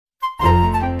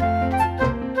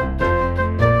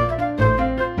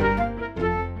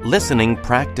Listening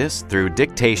practice through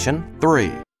dictation 3.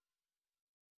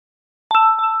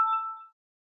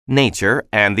 Nature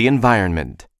and the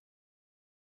environment.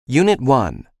 Unit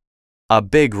 1. A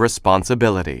big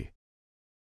responsibility.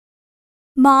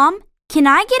 Mom, can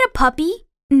I get a puppy?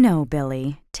 No,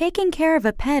 Billy. Taking care of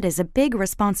a pet is a big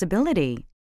responsibility.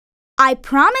 I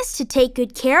promise to take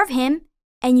good care of him,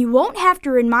 and you won't have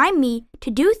to remind me to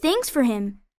do things for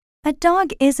him. A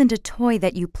dog isn't a toy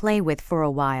that you play with for a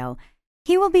while.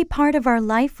 He will be part of our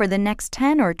life for the next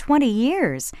 10 or 20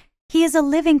 years. He is a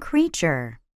living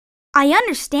creature. I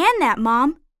understand that,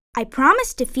 Mom. I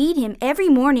promise to feed him every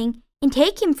morning and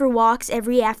take him for walks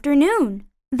every afternoon.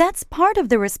 That's part of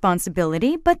the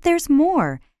responsibility, but there's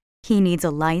more. He needs a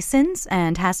license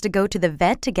and has to go to the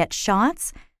vet to get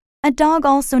shots. A dog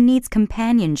also needs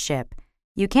companionship.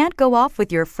 You can't go off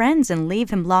with your friends and leave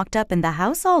him locked up in the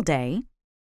house all day.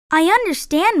 I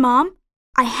understand, Mom.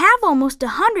 I have almost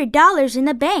 $100 in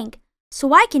the bank,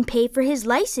 so I can pay for his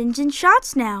license and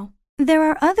shots now. There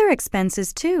are other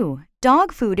expenses too.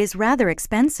 Dog food is rather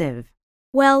expensive.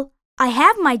 Well, I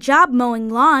have my job mowing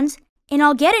lawns, and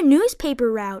I'll get a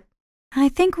newspaper route. I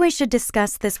think we should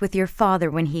discuss this with your father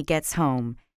when he gets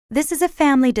home. This is a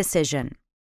family decision.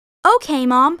 Okay,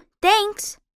 Mom.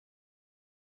 Thanks.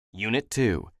 Unit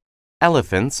 2.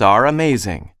 Elephants are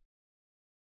amazing.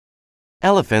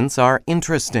 Elephants are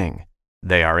interesting.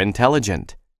 They are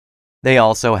intelligent. They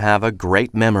also have a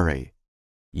great memory.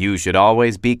 You should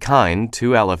always be kind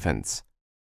to elephants.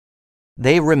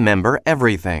 They remember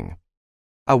everything.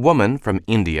 A woman from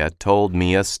India told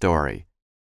me a story.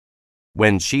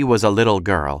 When she was a little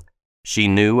girl, she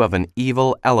knew of an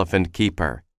evil elephant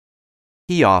keeper.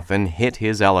 He often hit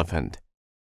his elephant.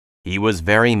 He was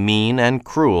very mean and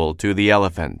cruel to the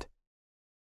elephant.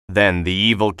 Then the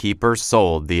evil keeper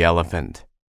sold the elephant.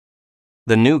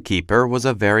 The new keeper was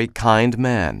a very kind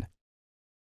man.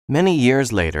 Many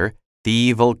years later, the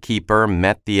evil keeper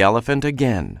met the elephant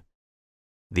again.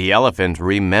 The elephant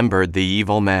remembered the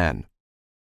evil man.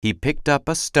 He picked up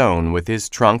a stone with his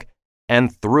trunk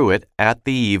and threw it at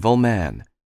the evil man.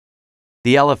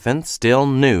 The elephant still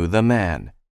knew the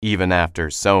man, even after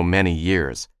so many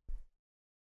years.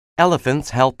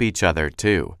 Elephants help each other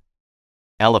too.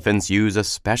 Elephants use a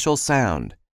special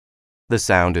sound. The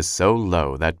sound is so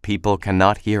low that people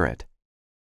cannot hear it.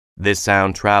 This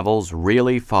sound travels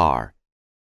really far.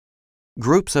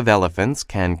 Groups of elephants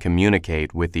can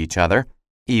communicate with each other,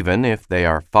 even if they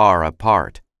are far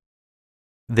apart.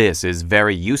 This is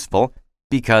very useful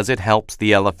because it helps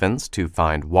the elephants to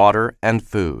find water and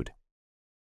food.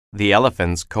 The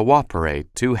elephants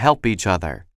cooperate to help each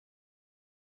other.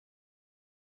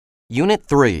 Unit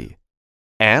 3.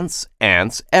 Ants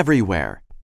everywhere.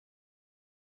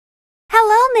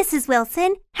 Hello, Mrs.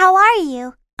 Wilson. How are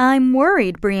you? I'm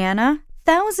worried, Brianna.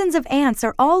 Thousands of ants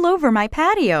are all over my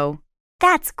patio.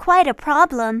 That's quite a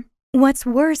problem. What's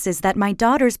worse is that my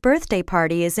daughter's birthday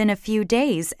party is in a few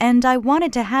days, and I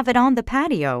wanted to have it on the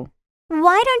patio.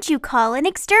 Why don't you call an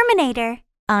exterminator?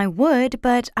 I would,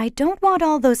 but I don't want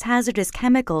all those hazardous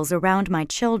chemicals around my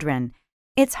children.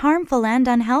 It's harmful and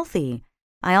unhealthy.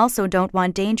 I also don't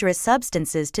want dangerous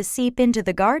substances to seep into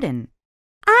the garden.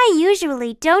 I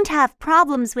usually don't have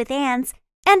problems with ants,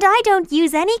 and I don't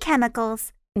use any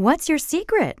chemicals. What's your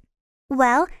secret?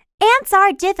 Well, ants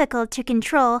are difficult to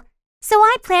control, so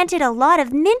I planted a lot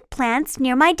of mint plants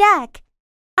near my deck.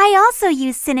 I also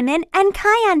use cinnamon and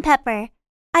cayenne pepper.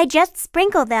 I just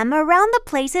sprinkle them around the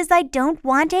places I don't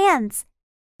want ants.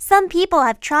 Some people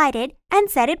have tried it and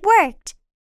said it worked.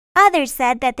 Others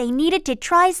said that they needed to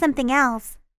try something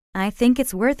else. I think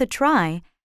it's worth a try.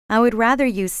 I would rather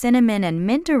use cinnamon and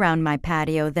mint around my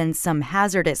patio than some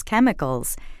hazardous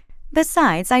chemicals.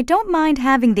 Besides, I don't mind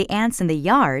having the ants in the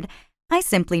yard. I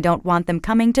simply don't want them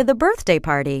coming to the birthday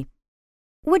party.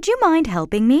 Would you mind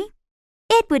helping me?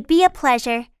 It would be a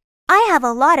pleasure. I have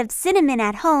a lot of cinnamon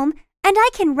at home, and I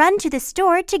can run to the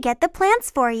store to get the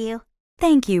plants for you.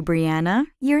 Thank you, Brianna.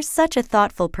 You're such a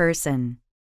thoughtful person.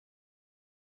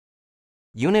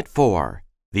 Unit 4.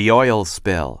 The oil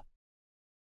spill.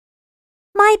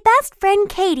 My best friend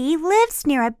Katie lives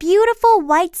near a beautiful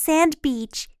white sand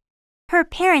beach. Her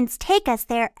parents take us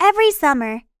there every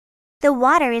summer. The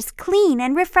water is clean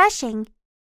and refreshing.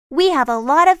 We have a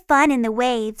lot of fun in the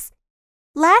waves.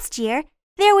 Last year,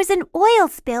 there was an oil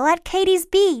spill at Katie's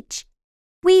beach.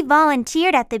 We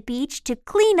volunteered at the beach to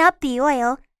clean up the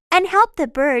oil and help the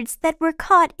birds that were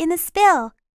caught in the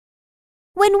spill.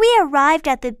 When we arrived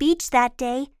at the beach that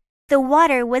day, the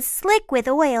water was slick with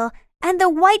oil and the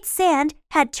white sand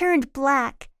had turned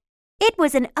black. It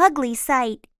was an ugly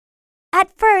sight.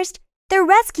 At first, the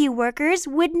rescue workers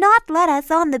would not let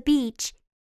us on the beach.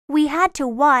 we had to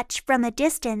watch from a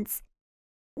distance.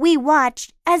 We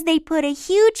watched as they put a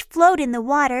huge float in the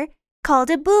water called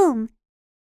a boom.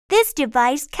 This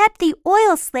device kept the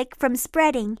oil slick from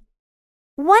spreading.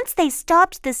 Once they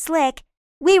stopped the slick,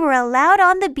 we were allowed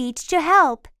on the beach to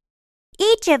help.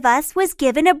 Each of us was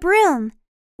given a broom.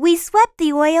 We swept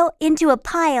the oil into a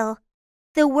pile.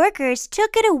 The workers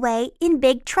took it away in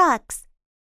big trucks.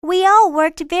 We all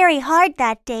worked very hard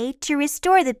that day to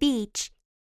restore the beach.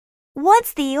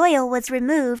 Once the oil was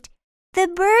removed, the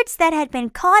birds that had been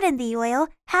caught in the oil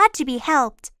had to be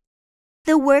helped.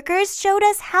 The workers showed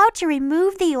us how to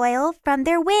remove the oil from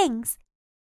their wings.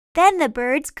 Then the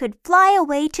birds could fly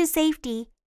away to safety.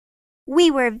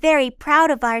 We were very proud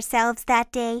of ourselves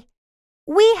that day.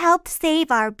 We helped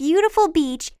save our beautiful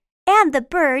beach and the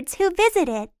birds who visit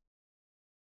it.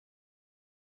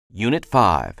 Unit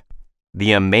 5.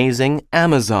 The Amazing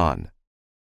Amazon.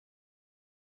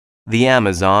 The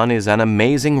Amazon is an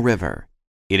amazing river.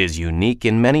 It is unique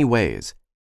in many ways.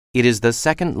 It is the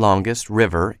second longest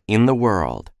river in the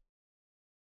world.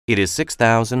 It is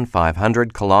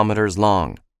 6,500 kilometers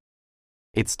long.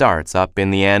 It starts up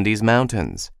in the Andes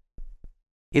Mountains.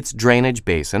 Its drainage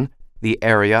basin, the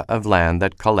area of land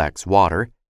that collects water,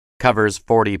 covers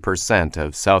 40%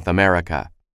 of South America.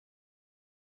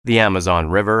 The Amazon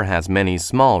River has many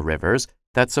small rivers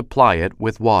that supply it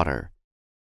with water.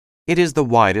 It is the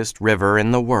widest river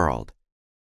in the world.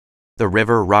 The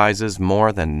river rises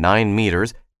more than 9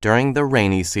 meters during the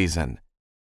rainy season.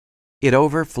 It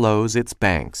overflows its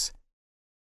banks.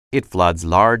 It floods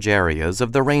large areas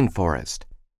of the rainforest.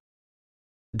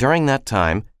 During that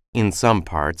time, in some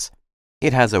parts,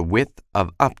 it has a width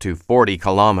of up to 40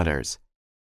 kilometers.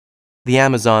 The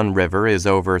Amazon River is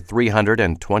over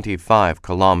 325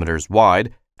 kilometers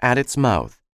wide at its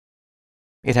mouth.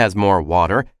 It has more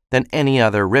water than any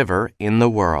other river in the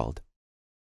world.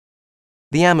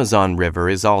 The Amazon River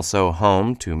is also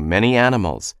home to many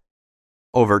animals.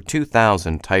 Over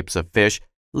 2,000 types of fish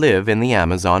live in the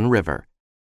Amazon River.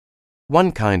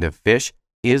 One kind of fish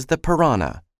is the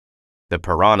piranha. The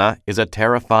piranha is a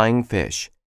terrifying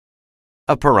fish.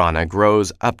 A piranha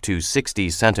grows up to 60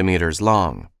 centimeters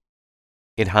long.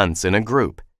 It hunts in a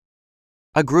group.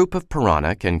 A group of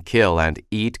piranha can kill and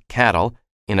eat cattle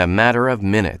in a matter of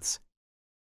minutes.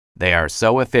 They are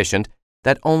so efficient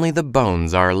that only the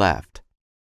bones are left.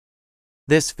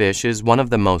 This fish is one of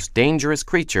the most dangerous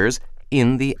creatures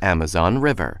in the Amazon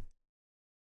River.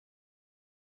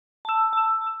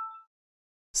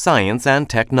 Science and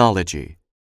Technology.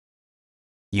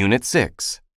 Unit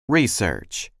 6.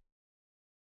 Research.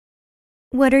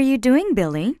 What are you doing,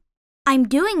 Billy? I'm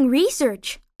doing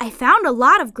research. I found a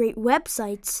lot of great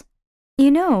websites.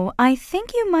 You know, I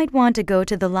think you might want to go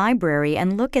to the library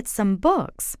and look at some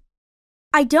books.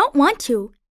 I don't want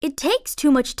to. It takes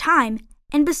too much time.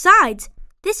 And besides,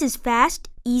 this is fast,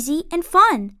 easy, and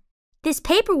fun. This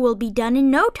paper will be done in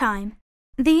no time.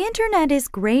 The internet is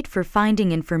great for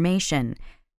finding information,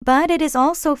 but it is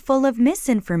also full of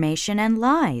misinformation and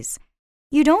lies.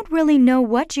 You don't really know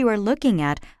what you are looking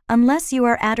at unless you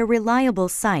are at a reliable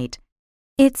site.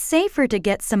 It's safer to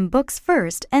get some books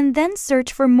first and then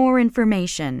search for more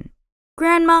information.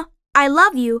 Grandma, I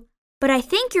love you, but I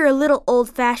think you're a little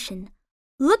old-fashioned.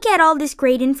 Look at all this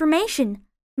great information.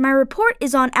 My report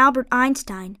is on Albert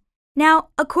Einstein. Now,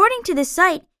 according to the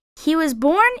site, he was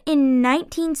born in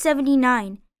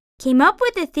 1979, came up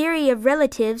with the theory of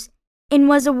relatives, and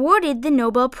was awarded the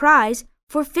Nobel Prize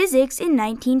for Physics in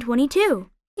 1922.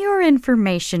 Your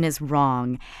information is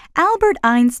wrong. Albert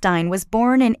Einstein was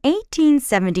born in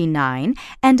 1879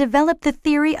 and developed the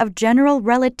theory of general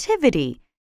relativity.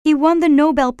 He won the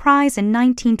Nobel Prize in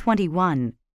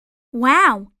 1921.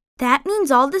 Wow, that means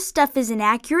all this stuff is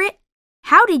inaccurate?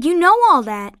 How did you know all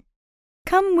that?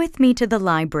 Come with me to the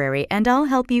library and I'll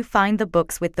help you find the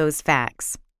books with those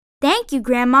facts. Thank you,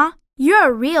 Grandma. You're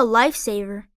a real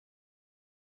lifesaver.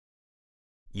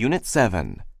 Unit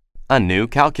 7. A new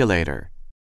calculator.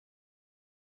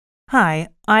 Hi,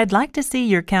 I'd like to see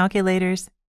your calculators.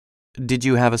 Did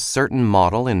you have a certain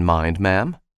model in mind,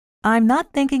 ma'am? I'm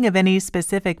not thinking of any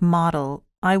specific model.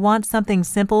 I want something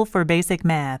simple for basic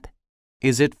math.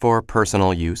 Is it for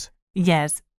personal use?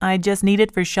 Yes, I just need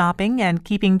it for shopping and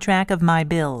keeping track of my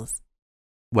bills.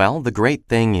 Well, the great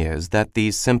thing is that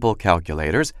these simple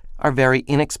calculators are very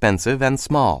inexpensive and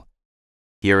small.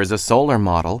 Here is a solar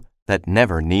model that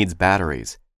never needs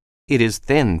batteries. It is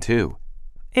thin, too.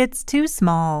 It's too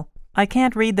small. I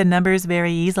can't read the numbers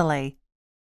very easily.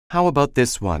 How about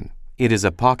this one? It is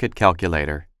a pocket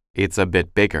calculator. It's a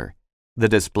bit bigger. The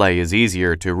display is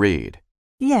easier to read.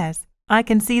 Yes, I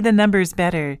can see the numbers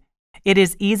better. It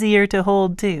is easier to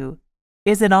hold, too.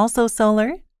 Is it also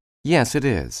solar? Yes, it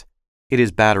is. It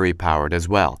is battery-powered as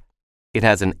well. It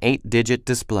has an 8-digit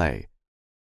display.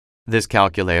 This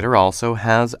calculator also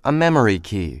has a memory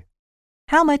key.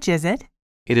 How much is it?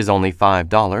 It is only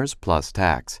 $5 plus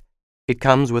tax. It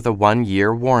comes with a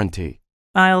 1-year warranty.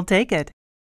 I'll take it.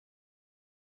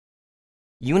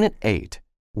 Unit 8.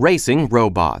 Racing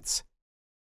Robots.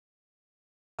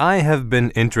 I have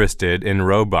been interested in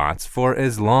robots for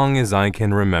as long as I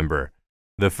can remember.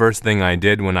 The first thing I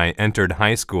did when I entered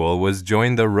high school was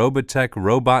join the Robotech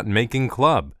Robot Making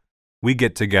Club. We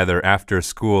get together after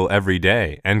school every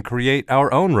day and create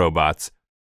our own robots.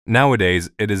 Nowadays,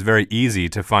 it is very easy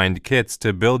to find kits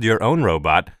to build your own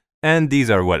robot, and these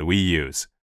are what we use.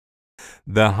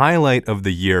 The highlight of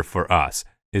the year for us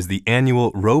is the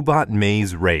annual Robot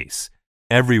Maze Race.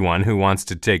 Everyone who wants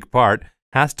to take part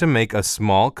has to make a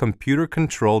small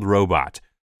computer-controlled robot.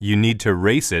 You need to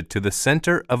race it to the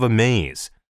center of a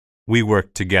maze. We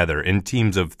work together in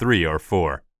teams of 3 or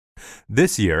 4.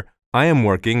 This year, I am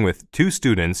working with 2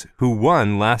 students who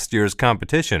won last year's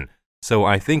competition, so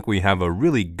I think we have a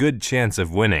really good chance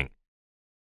of winning.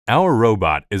 Our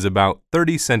robot is about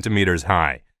 30 centimeters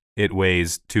high. It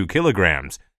weighs 2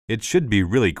 kilograms. It should be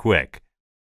really quick.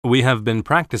 We have been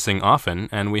practicing often,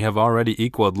 and we have already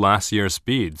equaled last year's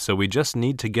speed, so we just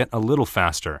need to get a little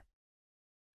faster.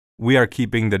 We are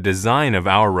keeping the design of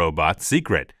our robot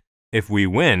secret. If we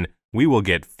win, we will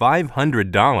get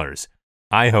 $500.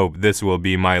 I hope this will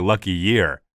be my lucky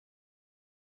year.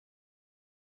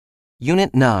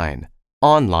 Unit 9.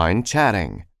 Online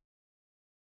Chatting.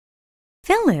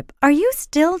 Philip, are you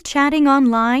still chatting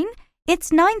online? It's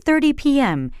 9:30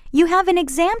 p.m. You have an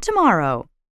exam tomorrow.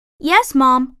 Yes,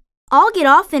 Mom. I'll get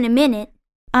off in a minute.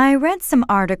 I read some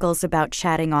articles about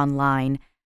chatting online.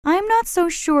 I'm not so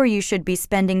sure you should be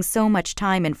spending so much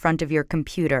time in front of your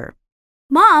computer.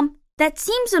 Mom, that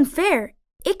seems unfair.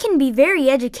 It can be very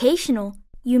educational.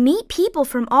 You meet people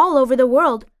from all over the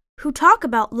world who talk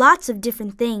about lots of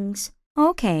different things.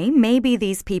 Okay, maybe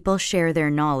these people share their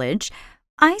knowledge.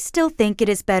 I still think it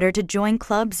is better to join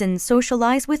clubs and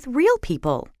socialize with real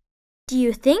people. Do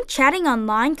you think chatting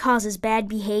online causes bad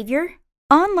behavior?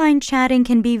 Online chatting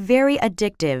can be very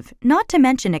addictive, not to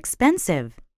mention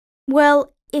expensive.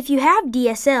 Well, if you have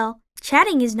DSL,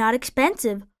 chatting is not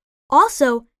expensive.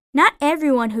 Also, not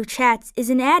everyone who chats is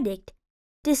an addict.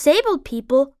 Disabled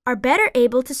people are better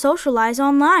able to socialize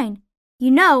online.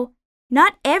 You know,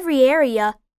 not every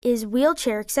area is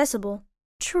wheelchair accessible.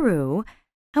 True.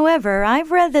 However,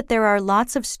 I've read that there are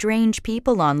lots of strange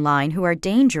people online who are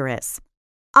dangerous.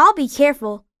 I'll be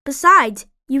careful. Besides,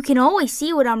 you can always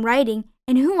see what I'm writing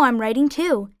and who I'm writing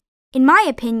to. In my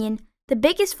opinion, the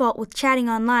biggest fault with chatting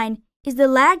online is the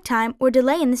lag time or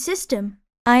delay in the system.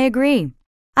 I agree.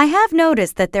 I have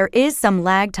noticed that there is some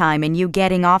lag time in you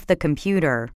getting off the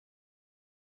computer.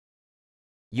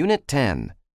 Unit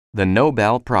 10. The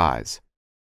Nobel Prize.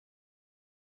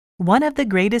 One of the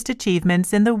greatest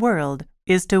achievements in the world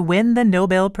is to win the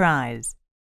Nobel Prize.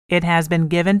 It has been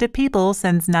given to people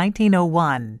since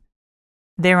 1901.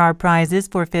 There are prizes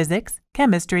for physics,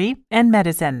 chemistry, and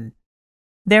medicine.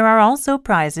 There are also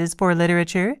prizes for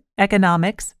literature,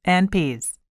 economics, and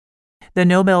peace. The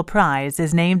Nobel Prize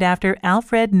is named after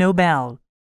Alfred Nobel.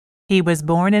 He was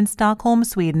born in Stockholm,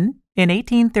 Sweden, in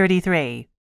 1833.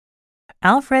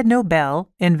 Alfred Nobel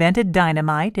invented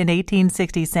dynamite in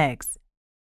 1866.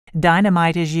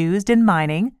 Dynamite is used in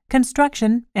mining,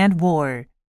 construction, and war.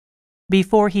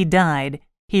 Before he died,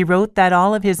 he wrote that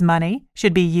all of his money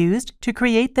should be used to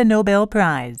create the Nobel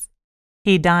Prize.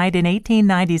 He died in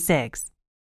 1896.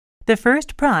 The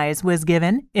first prize was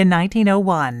given in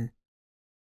 1901.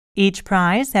 Each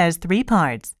prize has 3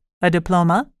 parts: a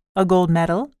diploma, a gold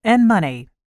medal, and money.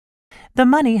 The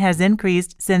money has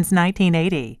increased since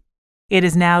 1980. It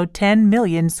is now 10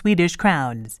 million Swedish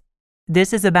crowns.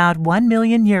 This is about 1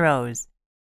 million euros.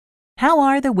 How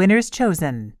are the winners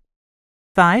chosen?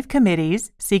 5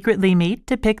 committees secretly meet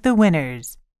to pick the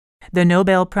winners. The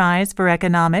Nobel Prize for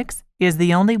Economics is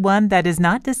the only one that is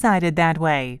not decided that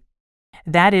way.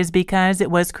 That is because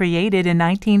it was created in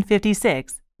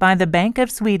 1956 by the Bank of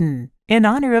Sweden in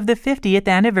honor of the 50th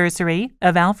anniversary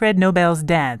of Alfred Nobel's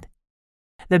death.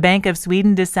 The Bank of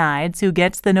Sweden decides who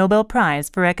gets the Nobel Prize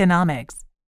for Economics.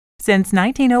 Since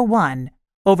 1901,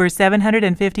 over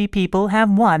 750 people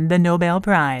have won the Nobel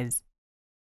Prize.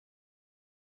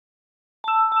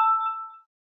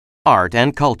 Art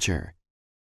and Culture.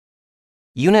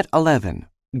 Unit 11.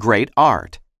 Great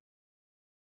Art.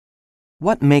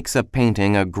 What makes a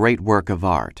painting a great work of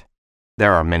art?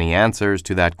 There are many answers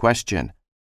to that question.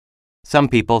 Some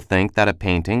people think that a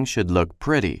painting should look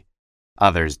pretty.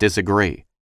 Others disagree.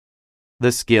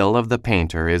 The skill of the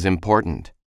painter is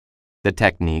important. The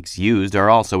techniques used are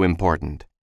also important.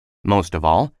 Most of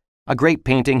all, a great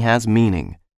painting has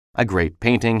meaning. A great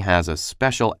painting has a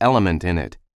special element in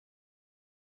it.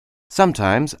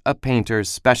 Sometimes a painter's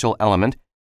special element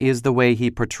is the way he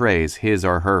portrays his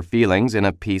or her feelings in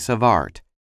a piece of art.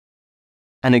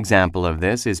 An example of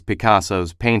this is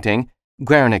Picasso's painting,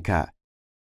 Guernica.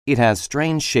 It has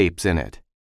strange shapes in it.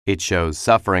 It shows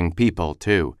suffering people,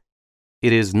 too.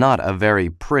 It is not a very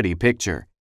pretty picture.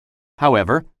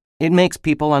 However, it makes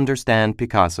people understand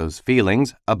Picasso's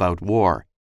feelings about war.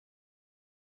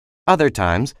 Other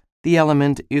times, the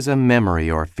element is a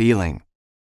memory or feeling.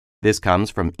 This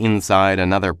comes from inside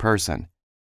another person.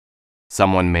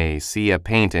 Someone may see a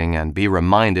painting and be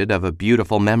reminded of a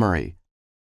beautiful memory.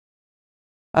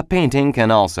 A painting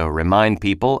can also remind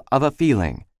people of a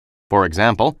feeling. For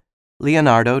example,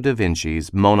 Leonardo da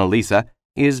Vinci's Mona Lisa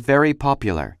is very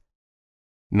popular.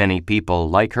 Many people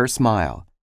like her smile.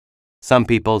 Some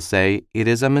people say it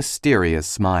is a mysterious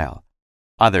smile.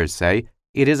 Others say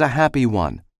it is a happy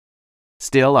one.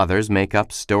 Still others make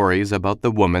up stories about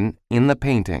the woman in the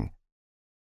painting.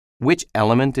 Which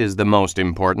element is the most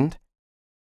important?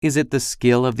 Is it the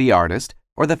skill of the artist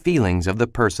or the feelings of the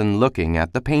person looking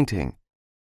at the painting?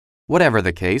 Whatever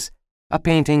the case, a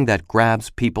painting that grabs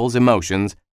people's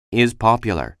emotions is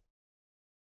popular.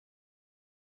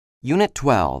 Unit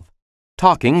 12.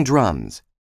 Talking Drums.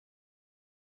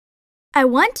 I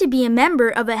want to be a member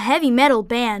of a heavy metal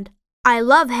band. I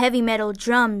love heavy metal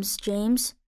drums,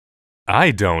 James.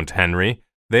 I don't, Henry.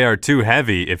 They are too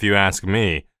heavy if you ask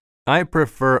me. I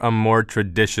prefer a more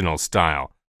traditional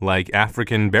style, like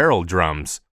African barrel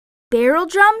drums. Barrel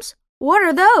drums? What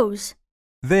are those?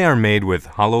 They are made with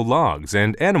hollow logs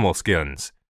and animal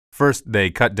skins. First, they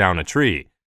cut down a tree.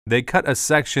 They cut a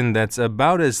section that's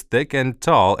about as thick and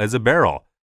tall as a barrel.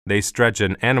 They stretch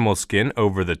an animal skin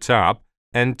over the top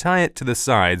and tie it to the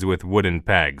sides with wooden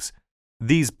pegs.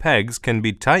 These pegs can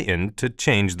be tightened to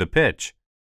change the pitch.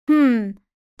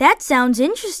 That sounds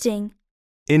interesting.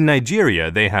 In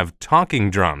Nigeria, they have talking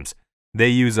drums. They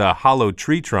use a hollow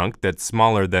tree trunk that's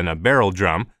smaller than a barrel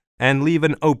drum and leave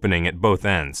an opening at both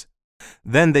ends.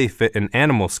 Then they fit an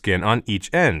animal skin on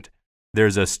each end.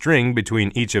 There's a string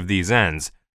between each of these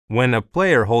ends. When a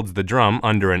player holds the drum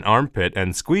under an armpit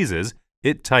and squeezes,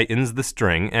 it tightens the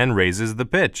string and raises the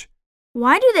pitch.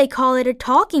 Why do they call it a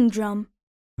talking drum?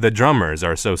 The drummers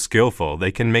are so skillful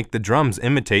they can make the drums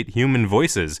imitate human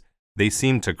voices. They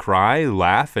seem to cry,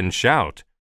 laugh, and shout.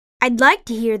 I'd like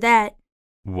to hear that.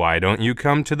 Why don't you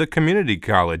come to the community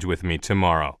college with me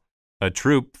tomorrow? A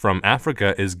troupe from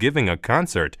Africa is giving a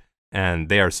concert, and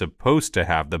they are supposed to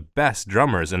have the best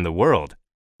drummers in the world.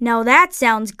 Now that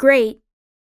sounds great.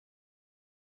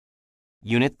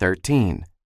 Unit 13.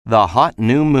 The Hot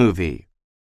New Movie.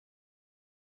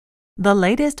 The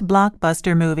latest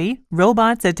blockbuster movie,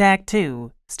 Robots Attack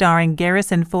 2, starring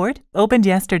Garrison Fort, opened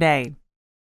yesterday.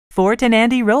 Fort and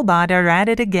Andy Robot are at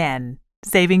it again,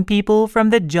 saving people from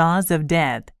the jaws of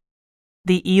death.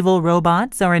 The evil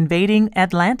robots are invading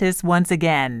Atlantis once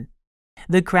again.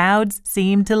 The crowds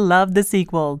seem to love the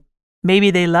sequel.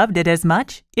 Maybe they loved it as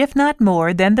much, if not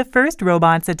more, than the first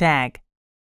Robots Attack.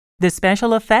 The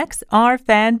special effects are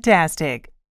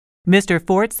fantastic. Mr.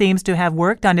 Fort seems to have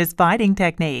worked on his fighting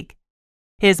technique.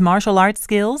 His martial arts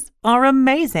skills are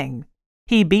amazing.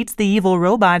 He beats the evil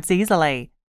robots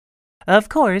easily. Of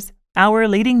course, our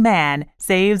leading man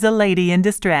saves a lady in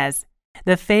distress,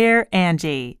 the fair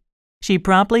Angie. She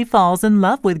promptly falls in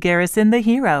love with Garrison the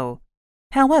hero.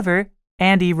 However,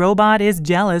 Andy Robot is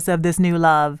jealous of this new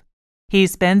love. He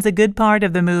spends a good part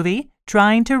of the movie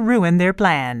trying to ruin their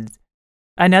plans.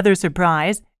 Another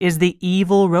surprise is the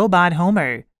evil robot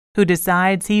Homer, who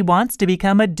decides he wants to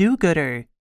become a do-gooder.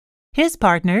 His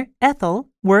partner, Ethel,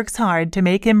 works hard to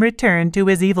make him return to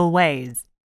his evil ways.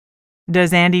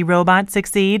 Does Andy Robot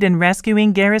succeed in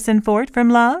rescuing Garrison Fort from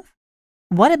love?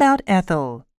 What about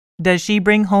Ethel? Does she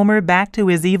bring Homer back to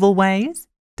his evil ways?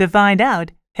 To find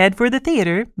out, head for the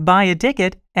theater, buy a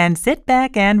ticket, and sit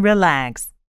back and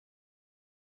relax.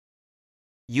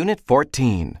 Unit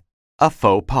 14. A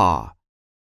Faux Pas.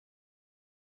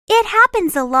 It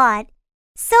happens a lot.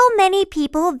 So many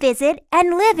people visit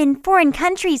and live in foreign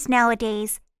countries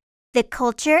nowadays. The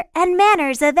culture and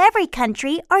manners of every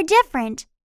country are different.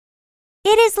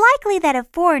 It is likely that a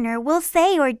foreigner will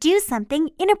say or do something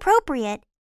inappropriate.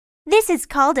 This is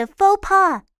called a faux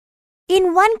pas.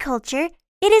 In one culture,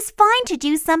 it is fine to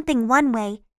do something one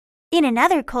way. In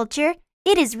another culture,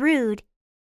 it is rude.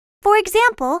 For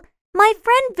example, my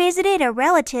friend visited a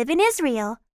relative in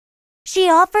Israel. She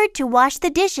offered to wash the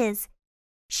dishes.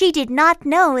 She did not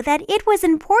know that it was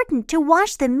important to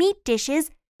wash the meat dishes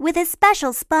with a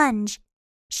special sponge.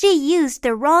 She used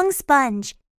the wrong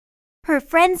sponge. Her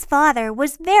friend's father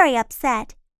was very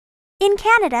upset. In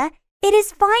Canada, it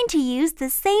is fine to use the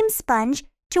same sponge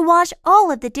to wash all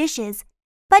of the dishes,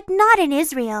 but not in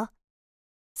Israel.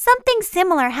 Something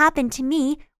similar happened to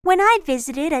me when I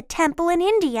visited a temple in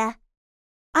India.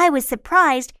 I was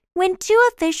surprised when two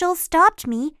officials stopped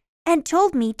me and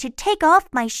told me to take off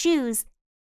my shoes.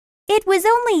 It was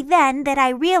only then that I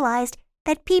realized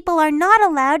that people are not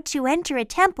allowed to enter a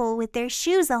temple with their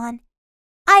shoes on.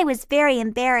 I was very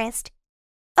embarrassed.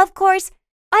 Of course,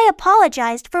 I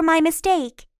apologized for my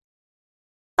mistake.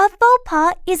 A faux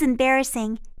pas is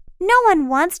embarrassing. No one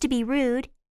wants to be rude.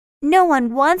 No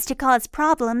one wants to cause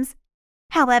problems.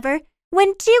 However,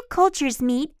 when two cultures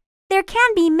meet, there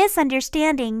can be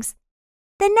misunderstandings.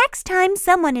 The next time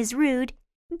someone is rude,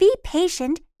 be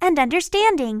patient and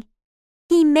understanding.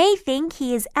 He may think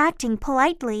he is acting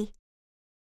politely.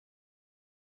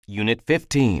 Unit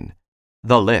 15.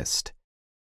 The List.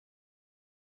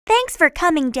 Thanks for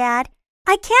coming, Dad.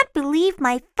 I can't believe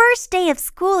my first day of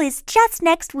school is just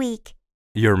next week.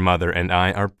 Your mother and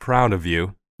I are proud of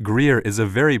you. Greer is a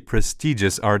very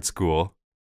prestigious art school.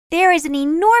 There is an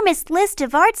enormous list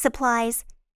of art supplies.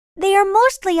 They are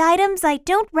mostly items I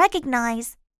don't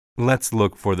recognize. Let's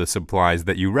look for the supplies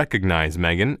that you recognize,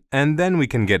 Megan, and then we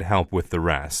can get help with the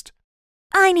rest.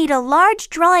 I need a large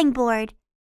drawing board.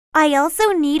 I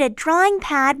also need a drawing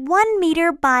pad 1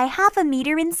 meter by half a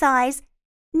meter in size,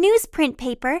 newsprint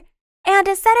paper, and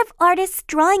a set of artist's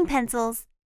drawing pencils.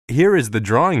 Here is the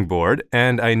drawing board,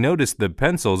 and I noticed the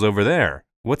pencils over there.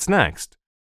 What's next?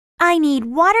 I need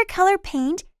watercolor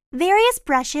paint, various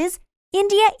brushes,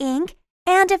 India ink,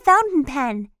 and a fountain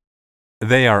pen.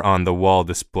 They are on the wall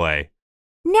display.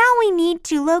 Now we need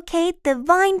to locate the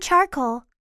vine charcoal.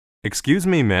 Excuse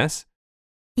me, miss.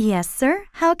 Yes, sir.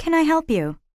 How can I help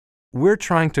you? We're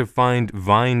trying to find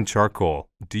vine charcoal.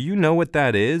 Do you know what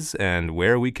that is and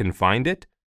where we can find it?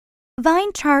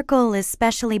 Vine charcoal is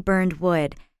specially burned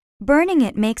wood. Burning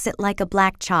it makes it like a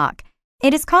black chalk.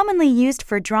 It is commonly used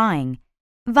for drawing.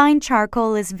 Vine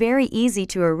charcoal is very easy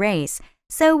to erase,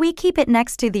 so we keep it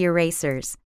next to the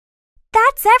erasers.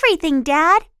 That's everything,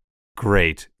 Dad.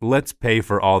 Great. Let's pay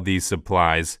for all these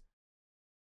supplies.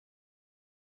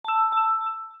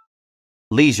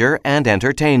 Leisure and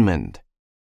Entertainment.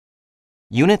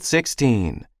 Unit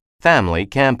 16. Family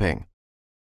Camping.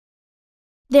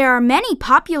 There are many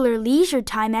popular leisure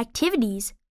time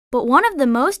activities, but one of the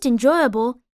most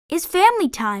enjoyable is family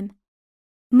time.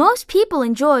 Most people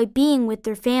enjoy being with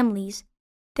their families.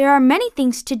 There are many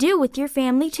things to do with your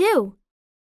family, too.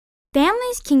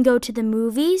 Families can go to the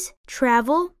movies,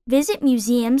 travel, visit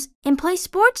museums, and play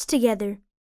sports together.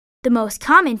 The most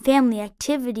common family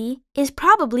activity is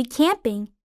probably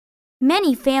camping.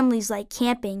 Many families like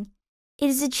camping. It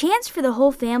is a chance for the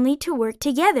whole family to work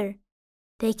together.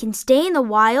 They can stay in the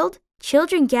wild,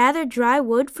 children gather dry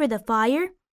wood for the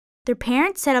fire, their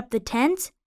parents set up the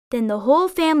tents, then the whole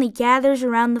family gathers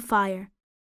around the fire.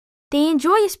 They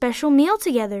enjoy a special meal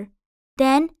together.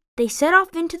 Then they set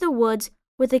off into the woods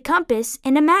with a compass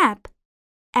and a map.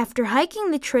 After hiking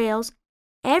the trails,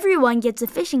 everyone gets a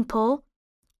fishing pole.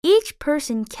 Each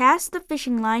person casts the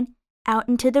fishing line out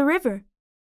into the river.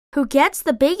 Who gets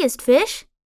the biggest fish?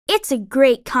 It's a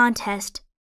great contest.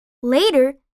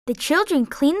 Later, the children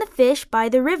clean the fish by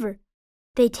the river.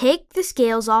 They take the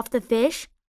scales off the fish.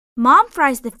 Mom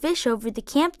fries the fish over the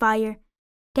campfire.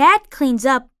 Dad cleans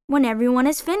up when everyone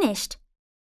is finished.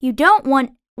 You don't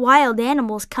want wild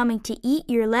animals coming to eat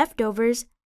your leftovers.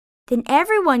 Then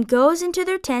everyone goes into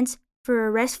their tents for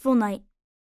a restful night.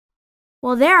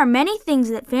 While there are many things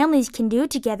that families can do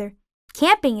together,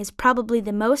 camping is probably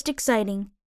the most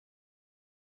exciting.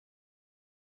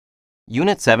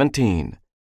 Unit 17.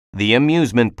 The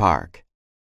Amusement Park.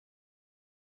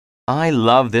 I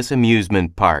love this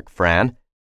amusement park, Fran.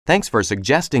 Thanks for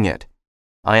suggesting it.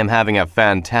 I am having a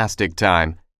fantastic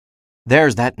time.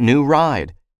 There's that new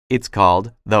ride. It's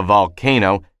called the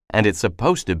Volcano, and it's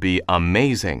supposed to be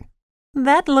amazing.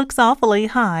 That looks awfully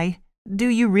high. Do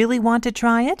you really want to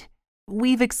try it?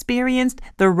 We've experienced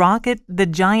the rocket, the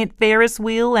giant Ferris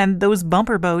wheel, and those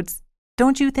bumper boats.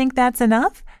 Don't you think that's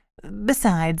enough?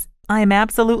 Besides, I'm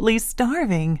absolutely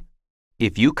starving.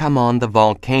 If you come on the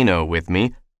volcano with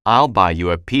me, I'll buy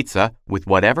you a pizza with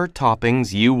whatever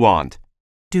toppings you want.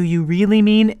 Do you really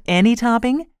mean any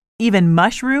topping? Even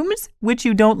mushrooms, which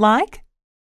you don't like?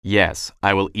 Yes,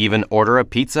 I will even order a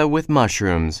pizza with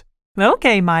mushrooms.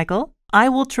 Okay, Michael. I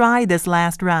will try this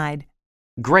last ride.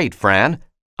 Great, Fran.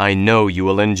 I know you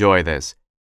will enjoy this.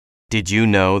 Did you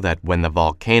know that when the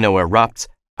volcano erupts,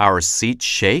 our seats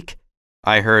shake?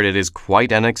 I heard it is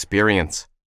quite an experience.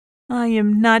 I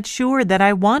am not sure that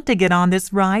I want to get on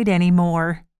this ride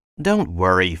anymore. Don't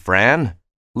worry, Fran.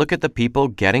 Look at the people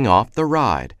getting off the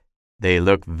ride. They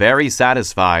look very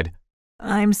satisfied.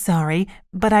 I'm sorry,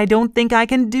 but I don't think I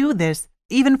can do this,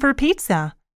 even for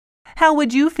pizza. How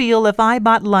would you feel if I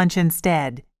bought lunch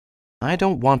instead? I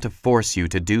don't want to force you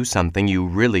to do something you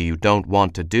really don't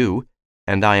want to do,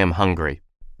 and I am hungry.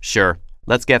 Sure,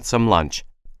 let's get some lunch.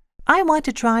 I want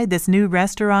to try this new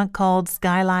restaurant called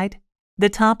Skylight. The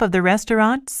top of the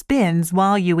restaurant spins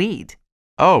while you eat.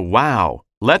 Oh, wow.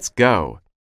 Let's go.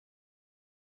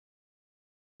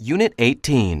 Unit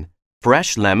 18,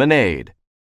 Fresh Lemonade.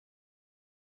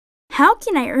 How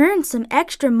can I earn some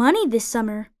extra money this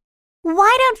summer?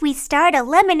 Why don't we start a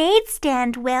lemonade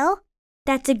stand, Will?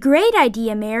 That's a great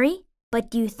idea, Mary. But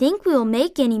do you think we'll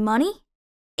make any money?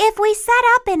 If we set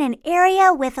up in an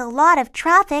area with a lot of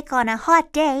traffic on a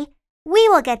hot day, we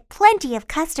will get plenty of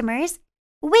customers.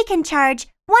 We can charge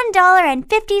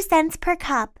 $1.50 per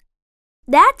cup.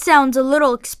 That sounds a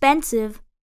little expensive.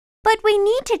 But we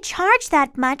need to charge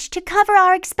that much to cover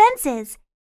our expenses.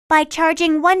 By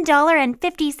charging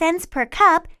 $1.50 per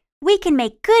cup, we can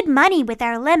make good money with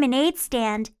our lemonade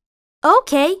stand.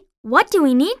 Okay, what do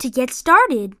we need to get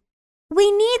started?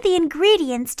 We need the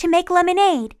ingredients to make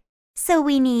lemonade. So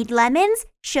we need lemons,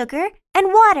 sugar, and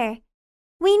water.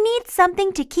 We need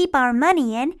something to keep our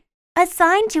money in, a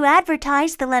sign to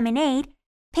advertise the lemonade,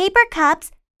 paper cups,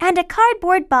 and a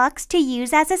cardboard box to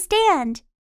use as a stand.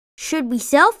 Should we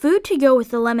sell food to go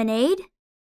with the lemonade?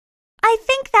 I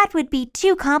think that would be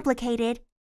too complicated.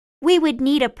 We would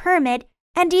need a permit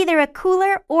and either a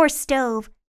cooler or stove.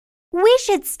 We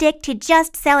should stick to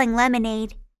just selling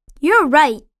lemonade. You're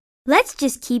right. Let's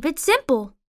just keep it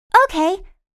simple. Okay,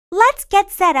 let's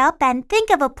get set up and think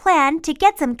of a plan to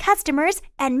get some customers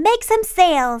and make some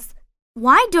sales.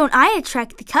 Why don't I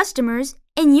attract the customers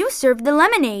and you serve the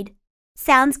lemonade?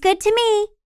 Sounds good to me.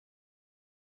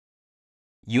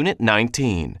 Unit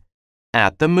 19,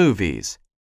 At the Movies.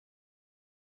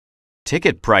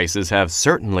 Ticket prices have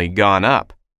certainly gone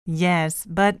up. Yes,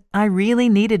 but I really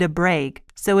needed a break,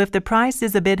 so if the price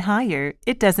is a bit higher,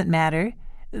 it doesn't matter.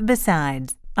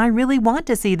 Besides, I really want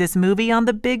to see this movie on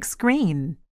the big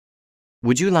screen.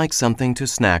 Would you like something to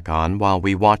snack on while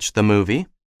we watch the movie?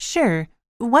 Sure.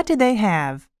 What do they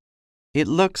have? It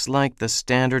looks like the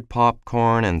standard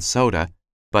popcorn and soda,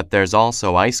 but there's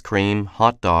also ice cream,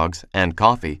 hot dogs, and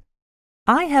coffee.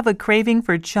 I have a craving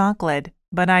for chocolate,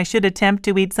 but I should attempt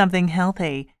to eat something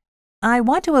healthy. I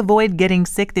want to avoid getting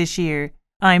sick this year.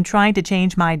 I'm trying to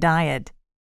change my diet.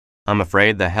 I'm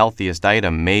afraid the healthiest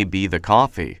item may be the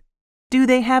coffee. Do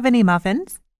they have any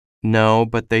muffins? No,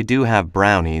 but they do have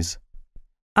brownies.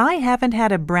 I haven't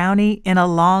had a brownie in a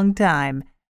long time.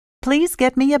 Please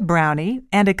get me a brownie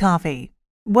and a coffee.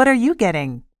 What are you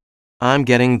getting? I'm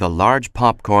getting the large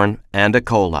popcorn and a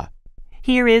cola.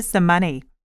 Here is some money.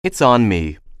 It's on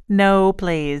me. No,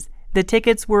 please. The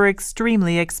tickets were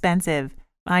extremely expensive.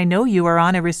 I know you are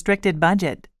on a restricted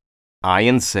budget. I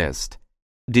insist.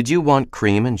 Did you want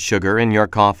cream and sugar in your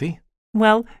coffee?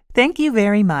 Well, thank you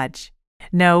very much.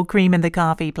 No cream in the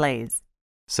coffee, please.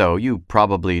 So you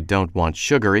probably don't want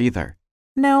sugar either.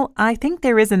 No, I think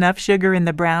there is enough sugar in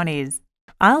the brownies.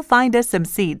 I'll find us some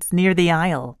seats near the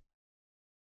aisle.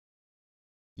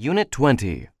 Unit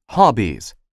 20,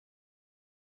 Hobbies.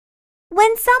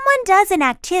 When someone does an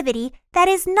activity that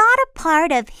is not a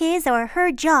part of his or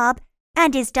her job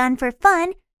and is done for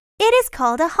fun, it is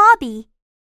called a hobby.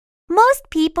 Most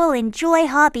people enjoy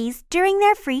hobbies during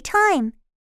their free time.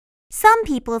 Some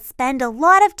people spend a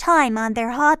lot of time on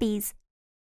their hobbies.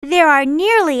 There are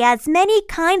nearly as many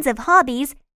kinds of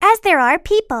hobbies as there are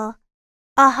people.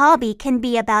 A hobby can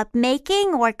be about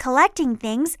making or collecting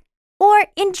things or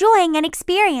enjoying an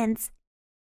experience.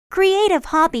 Creative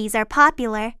hobbies are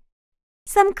popular.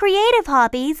 Some creative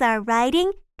hobbies are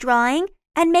writing, drawing,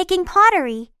 and making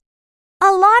pottery.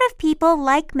 A lot of people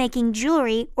like making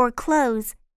jewelry or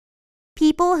clothes.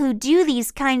 People who do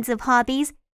these kinds of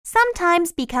hobbies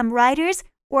sometimes become writers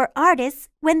or artists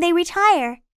when they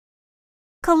retire.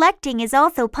 Collecting is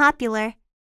also popular.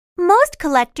 Most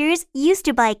collectors used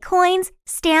to buy coins,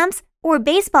 stamps, or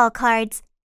baseball cards.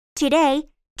 Today,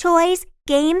 toys,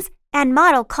 games, and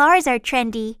model cars are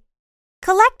trendy.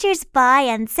 Collectors buy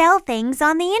and sell things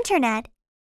on the internet.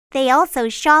 They also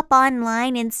shop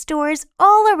online in stores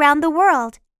all around the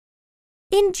world.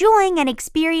 Enjoying an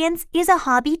experience is a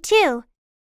hobby too.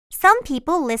 Some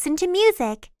people listen to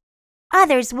music.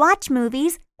 Others watch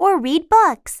movies or read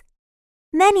books.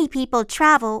 Many people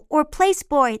travel or play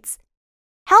sports.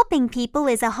 Helping people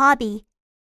is a hobby.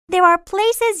 There are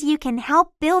places you can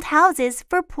help build houses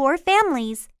for poor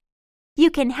families. You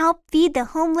can help feed the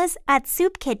homeless at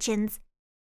soup kitchens.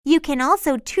 You can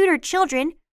also tutor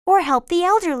children or help the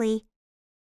elderly.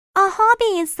 A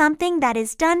hobby is something that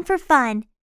is done for fun.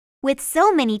 With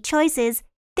so many choices,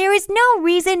 there is no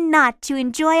reason not to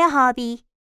enjoy a hobby.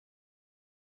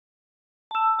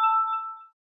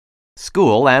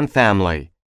 School and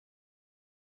Family.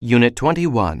 Unit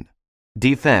 21.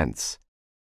 Defense.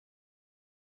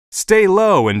 Stay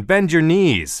low and bend your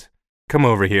knees. Come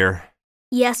over here.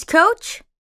 Yes, Coach?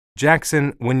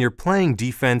 Jackson, when you're playing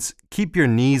defense, keep your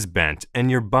knees bent and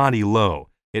your body low.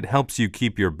 It helps you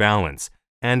keep your balance,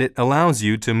 and it allows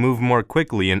you to move more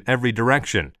quickly in every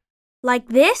direction. Like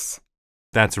this?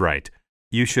 That's right.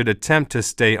 You should attempt to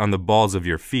stay on the balls of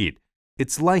your feet.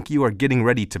 It's like you are getting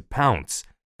ready to pounce.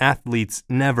 Athletes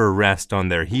never rest on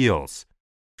their heels.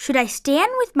 Should I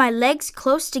stand with my legs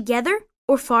close together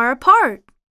or far apart?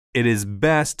 It is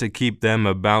best to keep them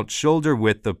about shoulder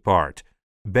width apart.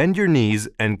 Bend your knees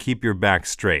and keep your back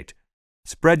straight.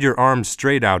 Spread your arms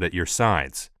straight out at your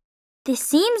sides. This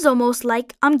seems almost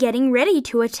like I'm getting ready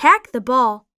to attack the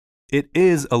ball. It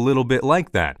is a little bit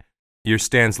like that. Your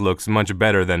stance looks much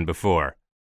better than before.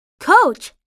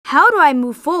 Coach, how do I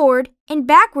move forward and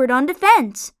backward on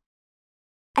defense?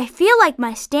 I feel like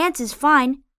my stance is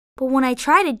fine, but when I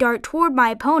try to dart toward my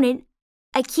opponent,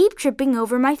 I keep tripping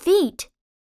over my feet.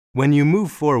 When you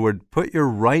move forward, put your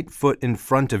right foot in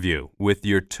front of you with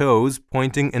your toes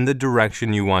pointing in the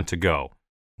direction you want to go.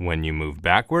 When you move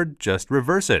backward, just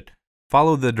reverse it.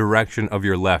 Follow the direction of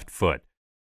your left foot.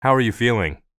 How are you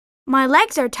feeling? My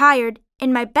legs are tired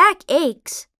and my back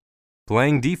aches.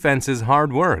 Playing defense is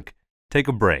hard work. Take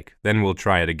a break, then we'll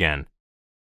try it again.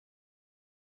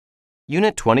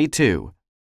 Unit 22.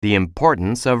 The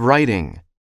importance of writing.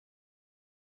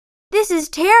 This is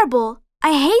terrible.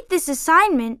 I hate this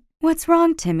assignment. What's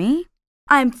wrong, Timmy?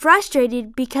 I'm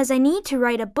frustrated because I need to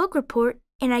write a book report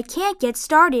and I can't get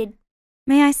started.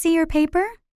 May I see your paper?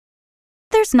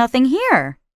 There's nothing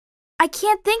here. I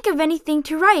can't think of anything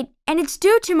to write and it's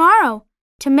due tomorrow.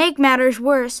 To make matters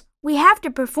worse, we have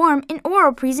to perform an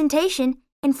oral presentation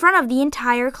in front of the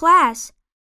entire class.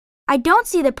 I don't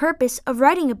see the purpose of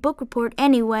writing a book report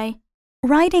anyway.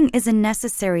 Writing is a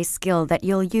necessary skill that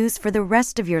you'll use for the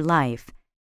rest of your life.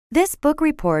 This book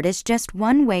report is just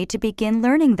one way to begin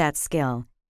learning that skill.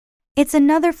 It's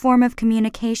another form of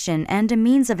communication and a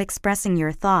means of expressing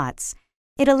your thoughts.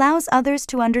 It allows others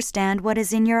to understand what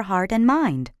is in your heart and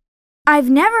mind. I've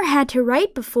never had to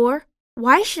write before.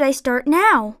 Why should I start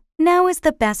now? Now is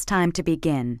the best time to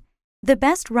begin. The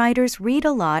best writers read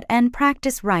a lot and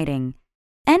practice writing.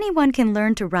 Anyone can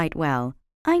learn to write well.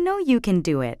 I know you can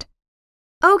do it.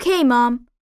 Okay, Mom.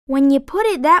 When you put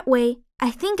it that way,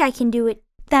 I think I can do it.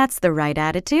 That's the right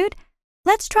attitude.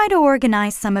 Let's try to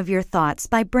organize some of your thoughts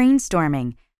by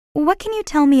brainstorming. What can you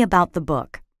tell me about the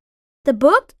book? The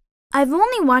book? I've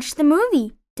only watched the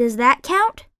movie. Does that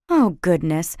count? Oh,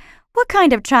 goodness. What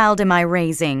kind of child am I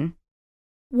raising?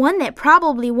 One that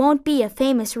probably won't be a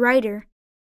famous writer.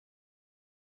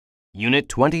 Unit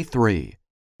 23.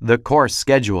 The course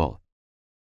schedule.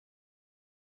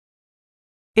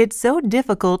 It's so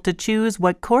difficult to choose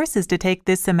what courses to take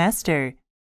this semester.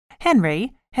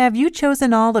 Henry, have you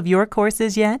chosen all of your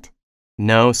courses yet?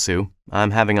 No, Sue.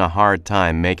 I'm having a hard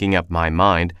time making up my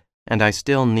mind, and I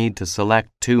still need to select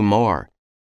 2 more.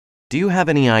 Do you have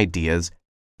any ideas?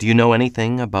 Do you know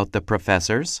anything about the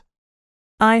professors?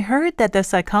 I heard that the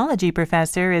psychology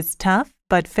professor is tough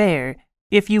but fair.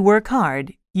 If you work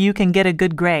hard, you can get a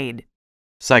good grade.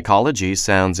 Psychology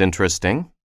sounds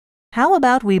interesting. How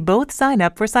about we both sign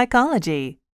up for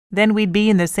psychology? Then we'd be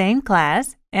in the same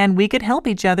class, and we could help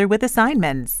each other with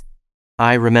assignments.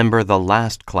 I remember the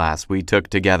last class we took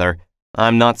together.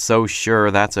 I'm not so sure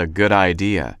that's a good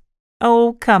idea.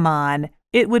 Oh, come on.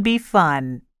 It would be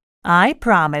fun. I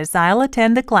promise I'll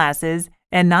attend the classes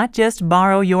and not just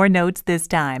borrow your notes this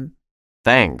time.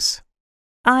 Thanks.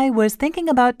 I was thinking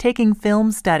about taking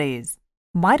film studies.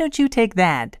 Why don't you take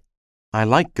that? I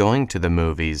like going to the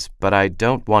movies, but I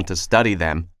don't want to study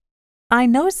them. I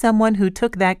know someone who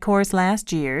took that course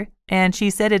last year, and she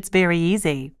said it's very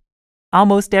easy.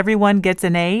 Almost everyone gets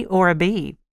an A or a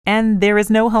B, and there is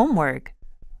no homework.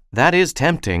 That is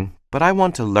tempting, but I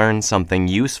want to learn something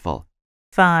useful.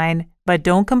 Fine, but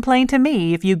don't complain to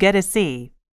me if you get a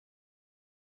C.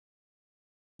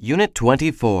 Unit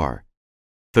 24.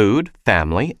 Food,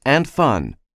 Family, and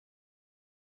Fun.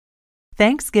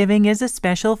 Thanksgiving is a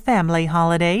special family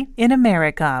holiday in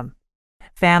America.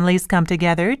 Families come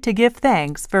together to give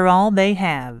thanks for all they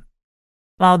have.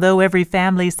 Although every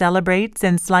family celebrates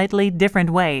in slightly different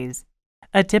ways,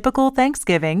 a typical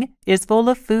Thanksgiving is full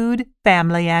of food,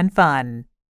 family, and fun.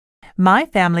 My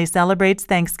family celebrates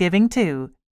Thanksgiving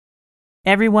too.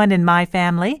 Everyone in my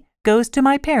family goes to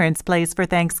my parents' place for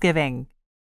Thanksgiving.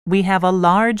 We have a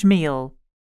large meal.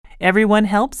 Everyone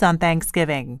helps on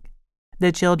Thanksgiving.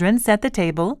 The children set the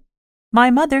table.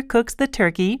 My mother cooks the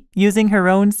turkey using her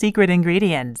own secret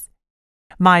ingredients.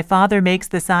 My father makes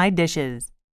the side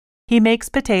dishes. He makes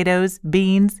potatoes,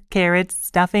 beans, carrots,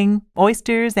 stuffing,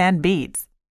 oysters, and beets.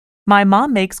 My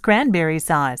mom makes cranberry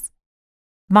sauce.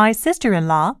 My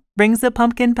sister-in-law brings a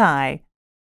pumpkin pie.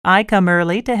 I come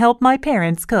early to help my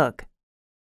parents cook.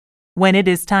 When it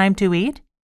is time to eat,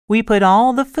 we put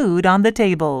all the food on the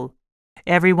table.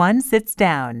 Everyone sits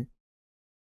down.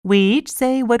 We each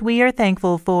say what we are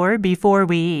thankful for before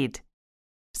we eat.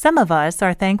 Some of us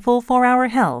are thankful for our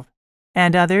health,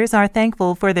 and others are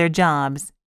thankful for their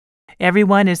jobs.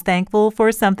 Everyone is thankful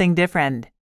for something different.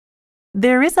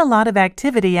 There is a lot of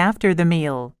activity after the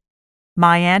meal.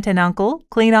 My aunt and uncle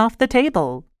clean off the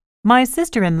table. My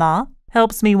sister-in-law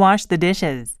helps me wash the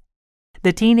dishes.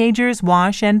 The teenagers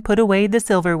wash and put away the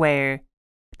silverware.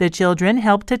 The children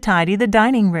help to tidy the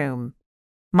dining room.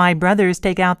 My brothers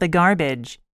take out the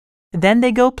garbage. Then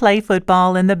they go play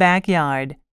football in the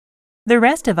backyard. The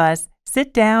rest of us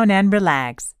sit down and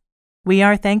relax. We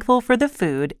are thankful for the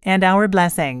food and our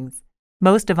blessings.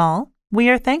 Most of all, we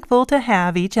are thankful to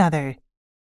have each other.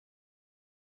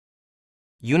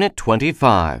 Unit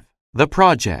 25, The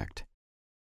Project.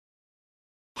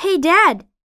 Hey, Dad,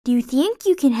 do you think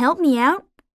you can help me out?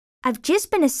 I've just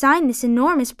been assigned this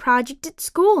enormous project at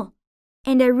school,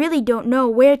 and I really don't know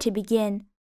where to begin.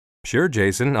 Sure,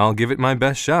 Jason, I'll give it my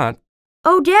best shot.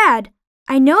 Oh, Dad,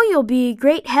 I know you'll be a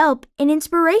great help and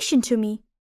inspiration to me.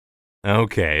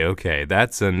 Okay,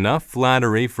 that's enough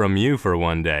flattery from you for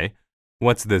one day.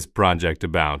 What's this project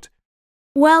about?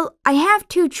 Well, I have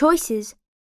two choices.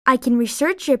 I can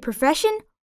research your profession,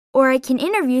 or I can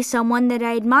interview someone that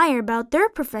I admire about their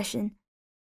profession.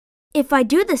 If I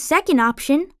do the second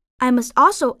option, I must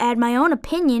also add my own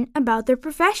opinion about their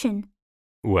profession.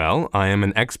 Well, I am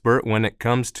an expert when it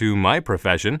comes to my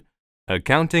profession.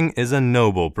 Accounting is a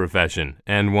noble profession,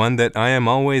 and one that I am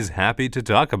always happy to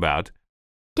talk about.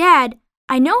 Dad,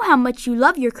 I know how much you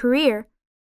love your career.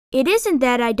 It isn't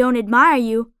that I don't admire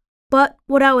you, but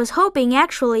what I was hoping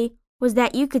actually was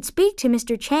that you could speak to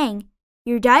Mr. Chang,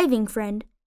 your diving friend,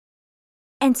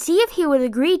 and see if he would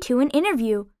agree to an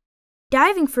interview.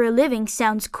 Diving for a living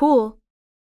sounds cool.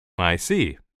 I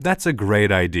see. That's a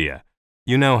great idea.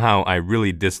 You know how I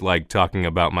really dislike talking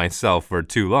about myself for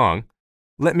too long.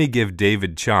 Let me give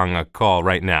David Chang a call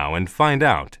right now and find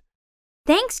out.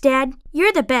 Thanks, Dad.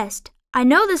 You're the best. I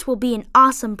know this will be an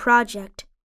awesome project.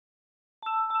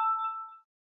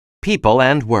 People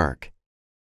and Work.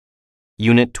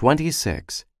 Unit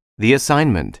 26, The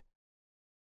Assignment.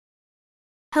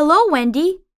 Hello,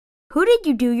 Wendy. Who did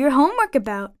you do your homework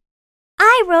about?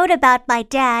 I wrote about my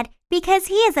dad because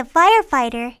he is a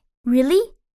firefighter.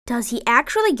 Really? Does he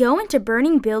actually go into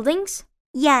burning buildings?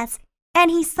 Yes, and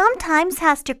he sometimes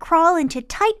has to crawl into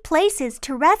tight places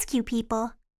to rescue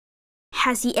people.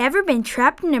 Has he ever been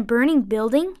trapped in a burning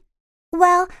building?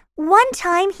 Well, one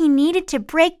time he needed to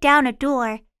break down a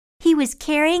door. He was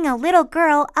carrying a little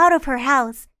girl out of her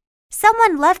house.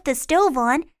 Someone left the stove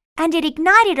on, and it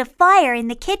ignited a fire in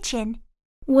the kitchen.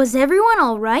 Was everyone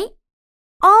all right?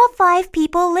 All 5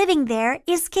 people living there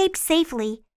escaped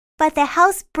safely, but the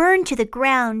house burned to the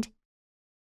ground.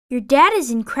 Your dad is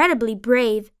incredibly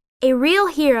brave, a real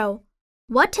hero.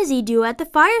 What does he do at the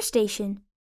fire station?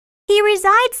 He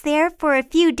resides there for a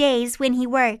few days when he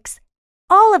works.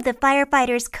 All of the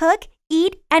firefighters cook,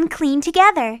 eat, and clean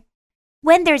together.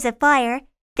 When there's a fire,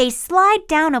 they slide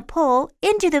down a pole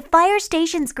into the fire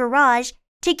station's garage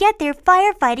to get their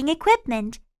firefighting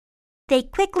equipment. They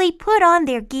quickly put on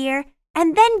their gear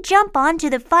and then jump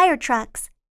onto the fire trucks.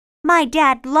 My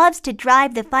dad loves to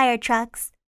drive the fire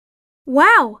trucks.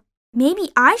 Wow! Maybe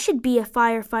I should be a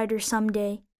firefighter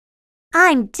someday.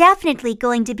 I'm definitely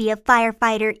going to be a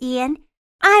firefighter, Ian.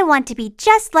 I want to be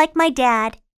just like my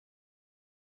dad.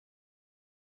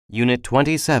 Unit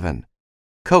 27,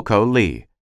 Coco Lee.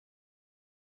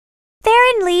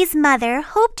 Theron Lee's mother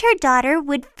hoped her daughter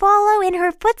would follow in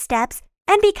her footsteps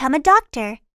and become a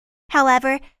doctor.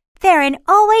 However, Theron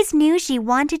always knew she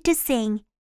wanted to sing.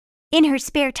 In her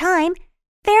spare time,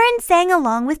 Theron sang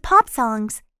along with pop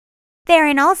songs.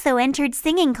 Theron also entered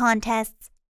singing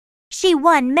contests. She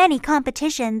won many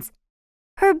competitions.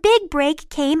 Her big break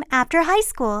came after high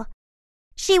school.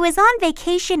 She was on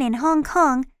vacation in Hong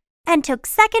Kong and took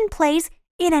second place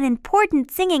in an important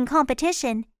singing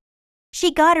competition. She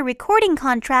got a recording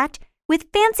contract with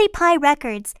Fancy Pie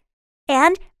Records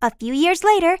and, a few years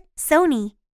later,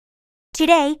 Sony.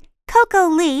 Today, Coco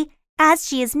Lee, as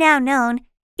she is now known,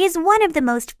 is one of the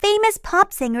most famous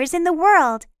pop singers in the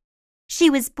world. She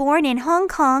was born in Hong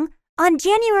Kong on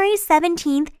January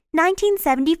 17,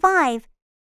 1975,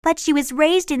 but she was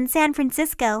raised in San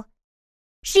Francisco.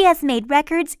 She has made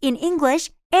records in English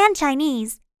and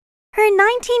Chinese. Her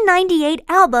 1998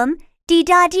 album, Di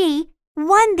Da Di,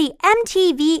 won the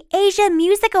MTV Asia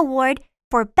Music Award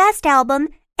for Best Album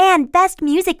and Best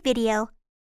Music Video.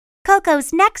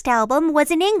 Coco's next album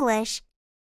was in English.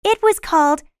 It was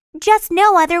called Just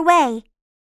No Other Way.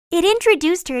 It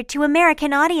introduced her to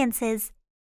American audiences.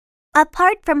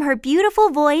 Apart from her beautiful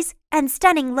voice and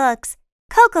stunning looks,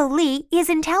 Coco Lee is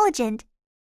intelligent.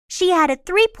 She had a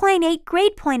 3.8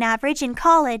 grade point average in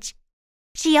college.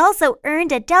 She also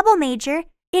earned a double major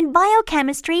in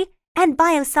biochemistry and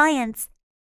bioscience.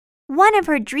 One of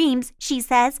her dreams, she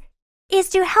says, is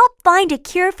to help find a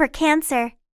cure for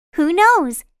cancer. Who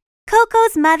knows?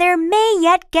 Coco's mother may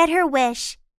yet get her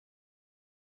wish.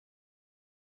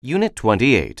 Unit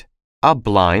 28. A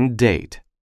blind date.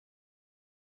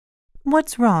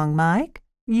 What's wrong, Mike?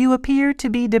 You appear to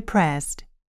be depressed.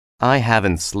 I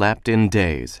haven't slept in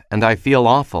days, and I feel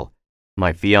awful.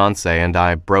 My fiancé and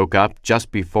I broke up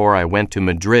just before I went to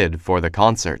Madrid for the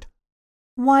concert.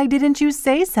 Why didn't you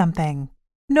say something?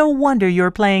 No wonder your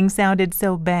playing sounded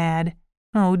so bad.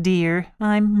 Oh dear,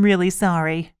 I'm really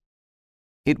sorry.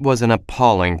 It was an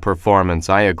appalling performance,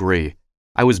 I agree.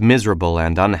 I was miserable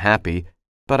and unhappy,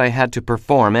 but I had to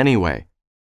perform anyway.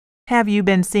 Have you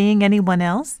been seeing anyone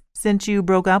else since you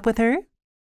broke up with her?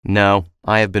 No,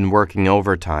 I have been working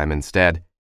overtime instead.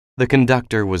 The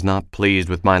conductor was not pleased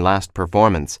with my last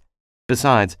performance.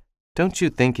 Besides, don't you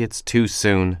think it's too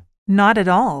soon? Not at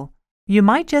all. You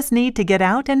might just need to get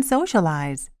out and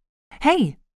socialize.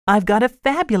 Hey, I've got a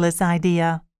fabulous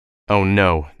idea. Oh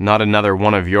no, not another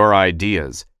one of your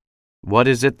ideas. What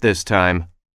is it this time?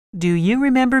 Do you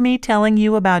remember me telling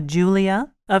you about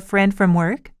Julia, a friend from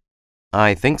work?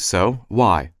 I think so.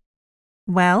 Why?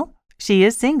 Well, she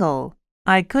is single.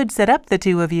 I could set up the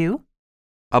two of you.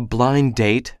 A blind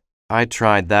date? I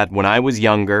tried that when I was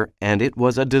younger, and it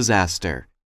was a disaster.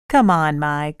 Come on,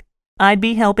 Mike. I'd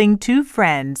be helping two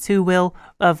friends who will,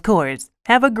 of course,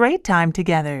 have a great time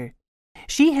together.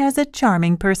 She has a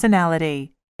charming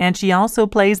personality, and she also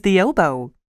plays the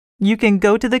oboe. You can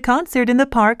go to the concert in the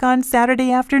park on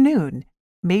Saturday afternoon.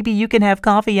 Maybe you can have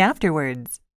coffee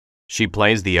afterwards. She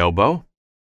plays the oboe?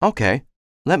 Okay.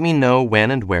 Let me know when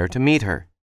and where to meet her.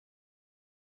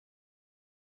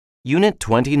 Unit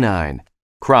 29.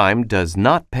 Crime does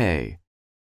not pay.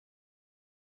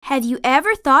 Have you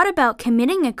ever thought about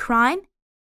committing a crime?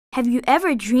 Have you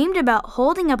ever dreamed about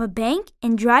holding up a bank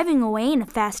and driving away in a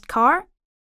fast car?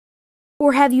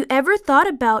 Or have you ever thought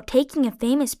about taking a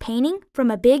famous painting from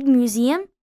a big museum?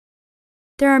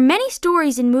 There are many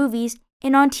stories in movies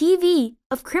and on TV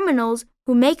of criminals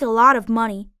who make a lot of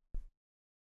money.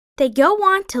 They go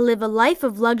on to live a life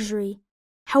of luxury.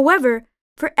 However,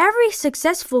 for every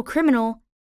successful criminal,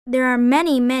 there are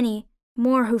many, many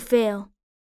more who fail.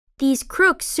 These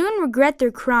crooks soon regret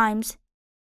their crimes.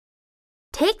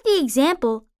 Take the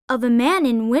example of a man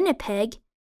in Winnipeg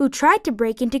who tried to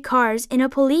break into cars in a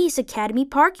police academy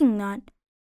parking lot.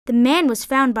 The man was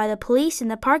found by the police in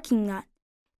the parking lot.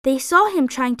 They saw him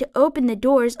trying to open the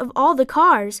doors of all the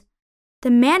cars.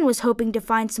 The man was hoping to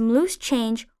find some loose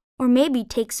change or maybe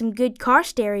take some good car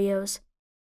stereos.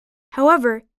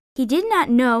 However, he did not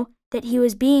know that he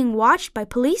was being watched by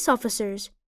police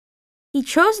officers. He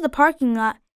chose the parking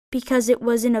lot because it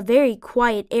was in a very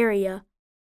quiet area.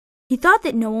 He thought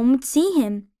that no one would see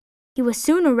him. He was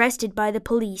soon arrested by the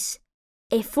police.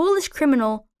 A foolish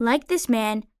criminal like this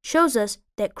man shows us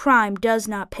that crime does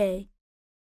not pay.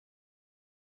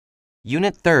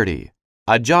 Unit 30.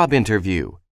 A job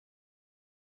interview.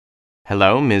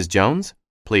 Hello, Ms. Jones.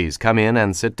 Please come in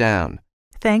and sit down.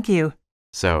 Thank you.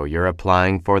 So you're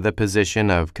applying for the position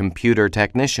of computer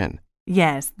technician?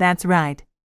 Yes, that's right.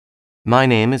 My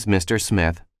name is Mr.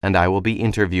 Smith, and I will be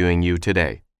interviewing you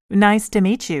today. Nice to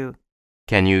meet you.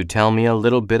 Can you tell me a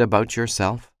little bit about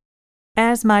yourself?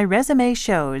 As my resume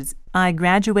shows, I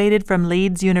graduated from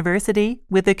Leeds University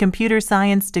with a computer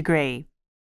science degree.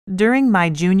 During my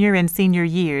junior and senior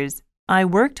years, I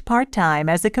worked part-time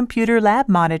as a computer lab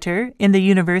monitor in the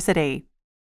university.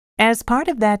 As part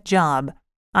of that job,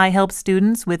 I helped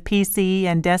students with PC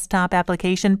and desktop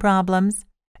application problems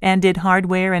and did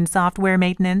hardware and software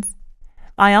maintenance.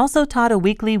 I also taught a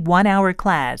weekly 1-hour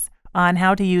class on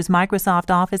how to use Microsoft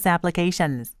Office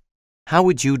applications. How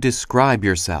would you describe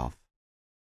yourself?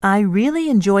 I really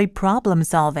enjoy problem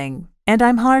solving, and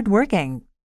I'm hardworking.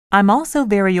 I'm also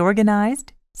very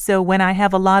organized, so when I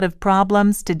have a lot of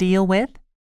problems to deal with,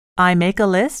 I make a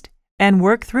list and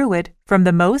work through it from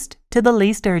the most to the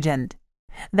least urgent.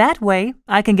 That way,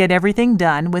 I can get everything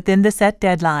done within the set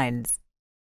deadlines.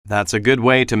 That's a good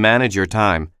way to manage your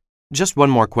time. Just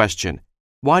one more question.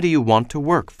 Why do you want to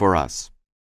work for us?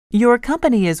 Your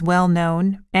company is well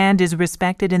known and is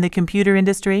respected in the computer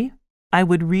industry. I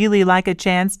would really like a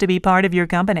chance to be part of your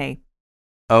company.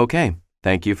 Okay,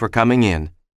 thank you for coming in.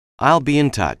 I'll be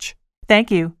in touch. Thank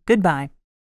you. Goodbye.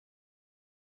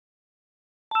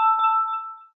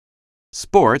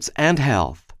 Sports and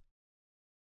Health.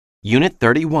 Unit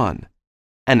 31.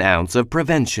 An ounce of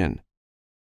prevention.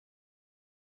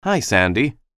 Hi,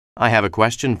 Sandy. I have a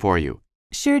question for you.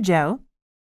 Sure, Joe.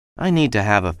 I need to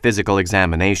have a physical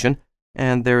examination,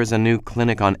 and there is a new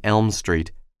clinic on Elm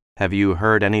Street. Have you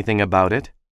heard anything about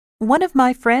it? One of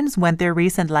my friends went there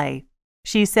recently.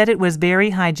 She said it was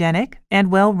very hygienic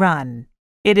and well run.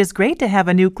 It is great to have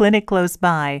a new clinic close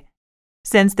by,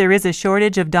 since there is a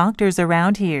shortage of doctors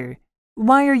around here.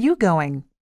 Why are you going?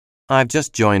 I've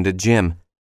just joined a gym.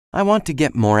 I want to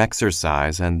get more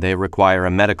exercise, and they require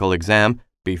a medical exam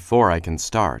before I can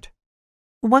start.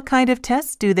 What kind of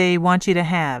tests do they want you to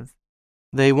have?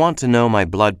 They want to know my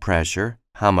blood pressure,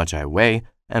 how much I weigh,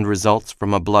 and results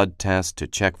from a blood test to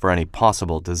check for any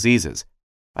possible diseases.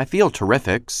 I feel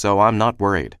terrific, so I'm not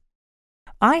worried.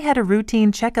 I had a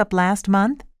routine checkup last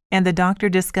month, and the doctor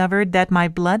discovered that my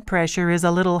blood pressure is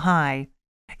a little high.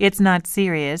 It's not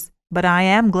serious, but I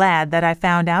am glad that I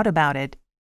found out about it.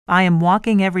 I am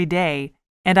walking every day,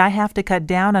 and I have to cut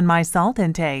down on my salt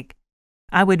intake.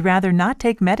 I would rather not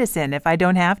take medicine if I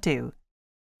don't have to.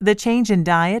 The change in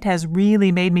diet has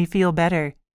really made me feel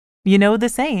better. You know the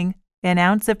saying, an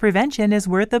ounce of prevention is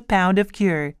worth a pound of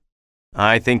cure.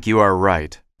 I think you are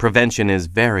right. Prevention is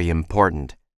very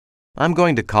important. I'm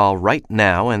going to call right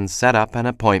now and set up an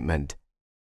appointment.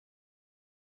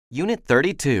 Unit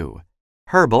 32.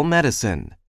 Herbal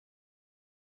Medicine.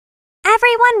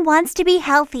 Everyone wants to be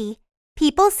healthy.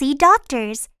 People see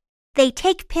doctors. They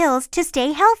take pills to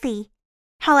stay healthy.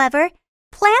 However,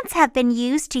 plants have been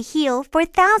used to heal for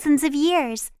thousands of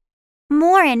years.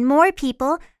 More and more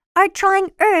people are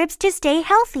trying herbs to stay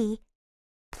healthy.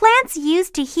 Plants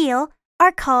used to heal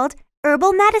are called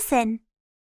herbal medicine.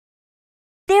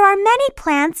 There are many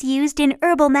plants used in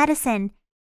herbal medicine.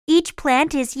 Each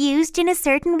plant is used in a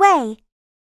certain way.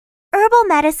 Herbal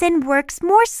medicine works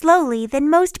more slowly than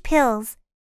most pills.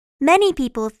 Many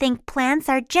people think plants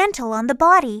are gentle on the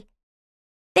body.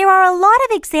 There are a lot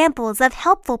of examples of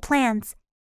helpful plants.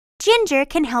 Ginger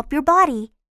can help your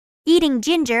body. Eating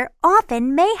ginger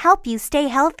often may help you stay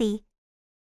healthy.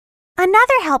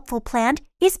 Another helpful plant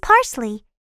is parsley.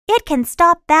 It can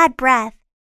stop bad breath.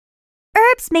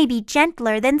 Herbs may be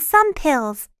gentler than some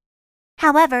pills.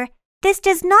 However, this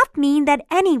does not mean that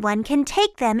anyone can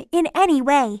take them in any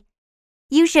way.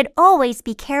 You should always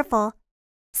be careful.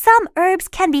 Some herbs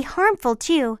can be harmful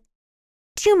too.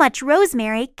 Too much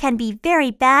rosemary can be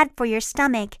very bad for your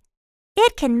stomach.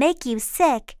 It can make you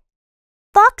sick.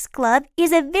 Foxglove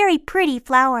is a very pretty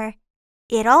flower.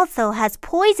 It also has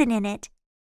poison in it.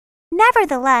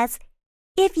 Nevertheless,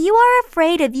 if you are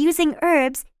afraid of using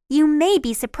herbs, you may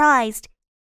be surprised.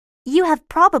 You have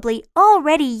probably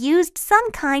already used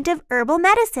some kind of herbal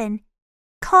medicine.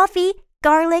 Coffee,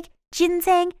 garlic,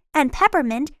 ginseng, and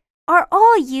peppermint are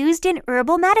all used in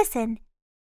herbal medicine.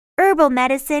 Herbal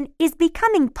medicine is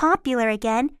becoming popular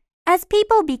again as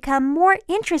people become more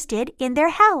interested in their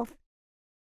health.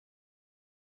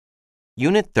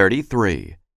 Unit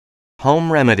 33.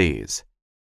 Home Remedies.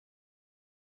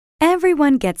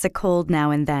 Everyone gets a cold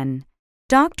now and then.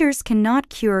 Doctors cannot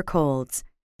cure colds.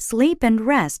 Sleep and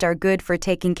rest are good for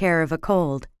taking care of a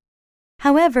cold.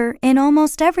 However, in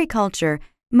almost every culture,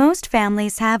 most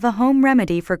families have a home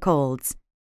remedy for colds.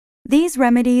 These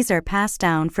remedies are passed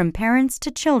down from parents to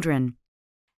children.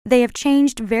 They have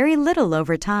changed very little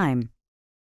over time.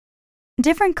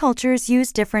 Different cultures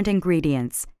use different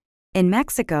ingredients. In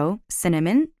Mexico,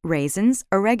 cinnamon, raisins,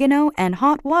 oregano, and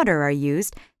hot water are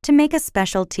used to make a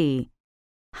special tea.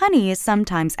 Honey is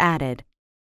sometimes added.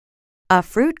 A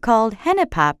fruit called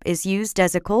henipap is used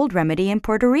as a cold remedy in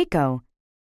Puerto Rico.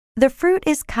 The fruit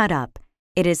is cut up.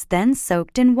 It is then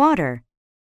soaked in water.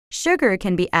 Sugar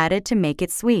can be added to make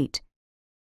it sweet.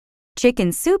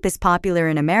 Chicken soup is popular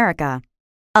in America.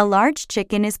 A large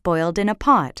chicken is boiled in a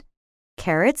pot.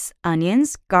 Carrots,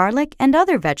 onions, garlic, and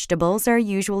other vegetables are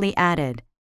usually added.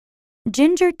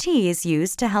 Ginger tea is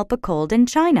used to help a cold in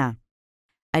China.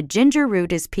 A ginger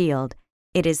root is peeled.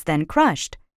 It is then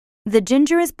crushed. The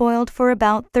ginger is boiled for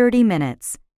about 30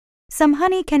 minutes. Some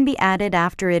honey can be added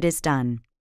after it is done.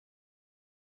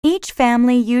 Each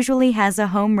family usually has a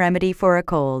home remedy for a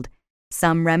cold.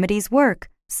 Some remedies work,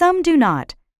 some do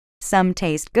not. Some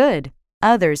taste good,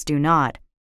 others do not.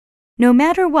 No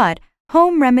matter what,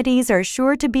 home remedies are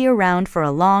sure to be around for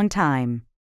a long time.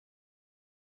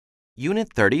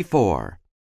 Unit 34.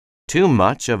 Too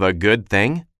much of a good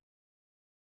thing?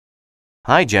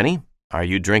 Hi, Jenny. Are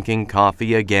you drinking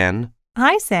coffee again?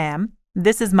 Hi, Sam.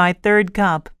 This is my third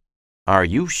cup. Are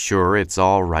you sure it's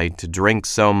all right to drink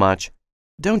so much?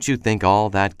 Don't you think all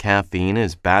that caffeine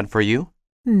is bad for you?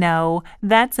 No,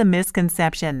 that's a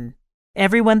misconception.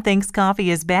 Everyone thinks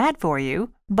coffee is bad for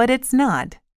you, but it's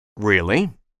not.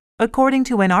 Really? According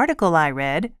to an article I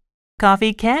read,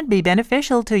 coffee can be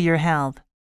beneficial to your health.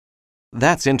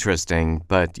 That's interesting,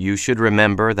 but you should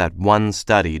remember that one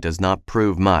study does not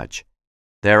prove much.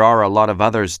 There are a lot of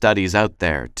other studies out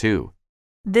there, too.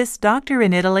 This doctor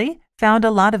in Italy found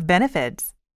a lot of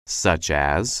benefits. Such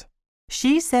as?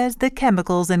 She says the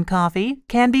chemicals in coffee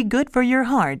can be good for your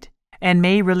heart and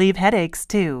may relieve headaches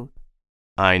too.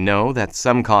 I know that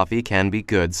some coffee can be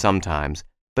good sometimes,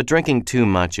 but drinking too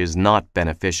much is not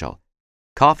beneficial.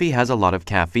 Coffee has a lot of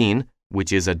caffeine,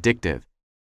 which is addictive.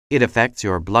 It affects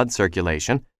your blood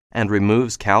circulation and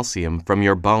removes calcium from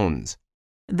your bones.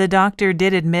 The doctor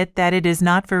did admit that it is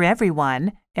not for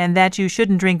everyone and that you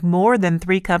shouldn't drink more than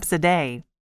 3 cups a day.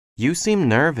 You seem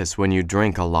nervous when you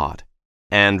drink a lot.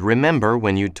 And remember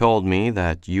when you told me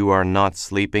that you are not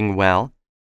sleeping well?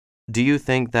 Do you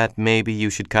think that maybe you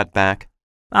should cut back?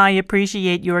 I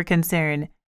appreciate your concern.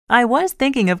 I was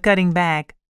thinking of cutting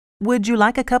back. Would you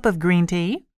like a cup of green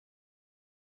tea?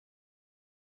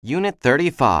 Unit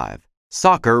 35.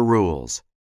 Soccer Rules.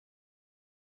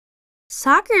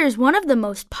 Soccer is one of the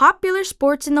most popular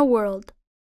sports in the world.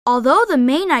 Although the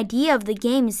main idea of the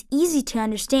game is easy to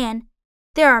understand,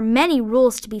 there are many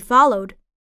rules to be followed.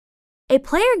 A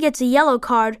player gets a yellow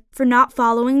card for not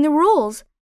following the rules.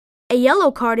 A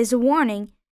yellow card is a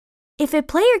warning. If a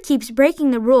player keeps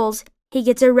breaking the rules, he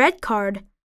gets a red card.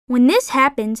 When this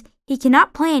happens, he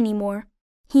cannot play anymore.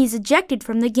 He is ejected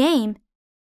from the game.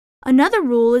 Another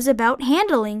rule is about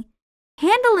handling.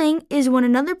 Handling is when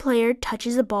another player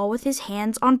touches the ball with his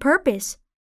hands on purpose.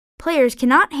 Players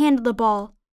cannot handle the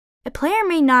ball. A player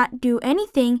may not do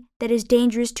anything that is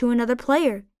dangerous to another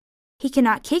player. He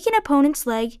cannot kick an opponent's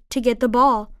leg to get the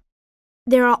ball.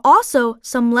 There are also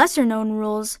some lesser-known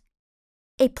rules.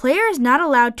 A player is not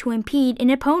allowed to impede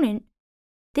an opponent.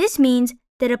 This means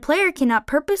that a player cannot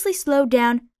purposely slow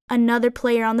down another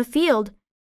player on the field.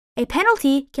 A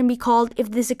penalty can be called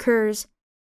if this occurs.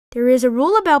 There is a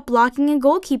rule about blocking a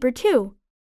goalkeeper too.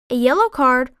 A yellow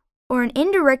card or an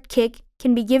indirect kick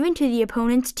can be given to the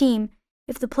opponent's team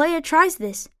if the player tries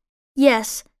this.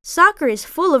 Yes, soccer is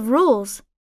full of rules.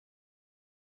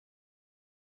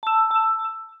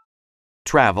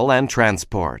 Travel and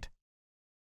Transport.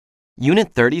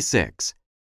 Unit 36.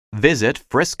 Visit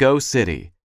Frisco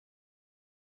City.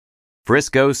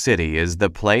 Frisco City is the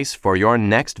place for your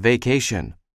next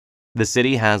vacation. The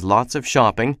city has lots of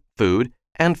shopping, food,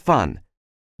 and fun.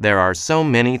 There are so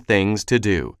many things to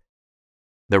do.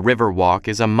 The Riverwalk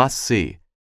is a must-see.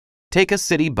 Take a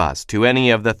city bus to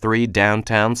any of the 3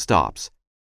 downtown stops.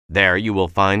 There you will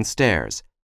find stairs.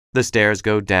 The stairs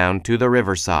go down to the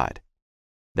riverside.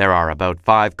 There are about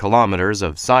 5 kilometers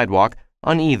of sidewalk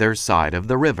on either side of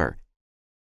the river.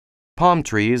 Palm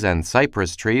trees and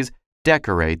cypress trees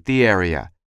decorate the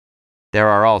area. There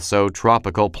are also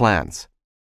tropical plants.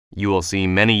 You will see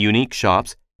many unique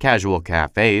shops, casual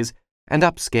cafes, and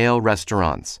upscale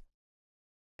restaurants.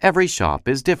 Every shop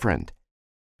is different.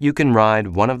 You can ride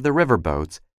one of the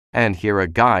riverboats and hear a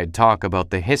guide talk about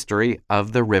the history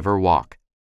of the Riverwalk.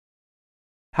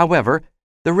 However,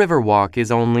 the Riverwalk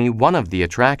is only one of the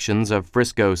attractions of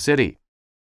Frisco City.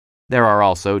 There are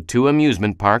also 2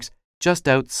 amusement parks just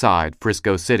outside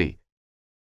Frisco City.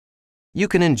 You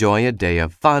can enjoy a day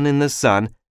of fun in the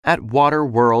sun at Water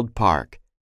World Park.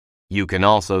 You can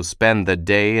also spend the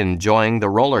day enjoying the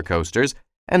roller coasters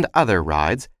and other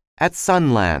rides at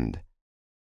Sunland.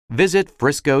 Visit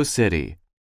Frisco City.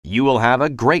 You will have a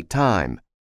great time.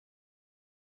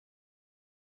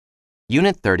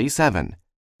 Unit 37.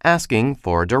 Asking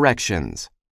for directions.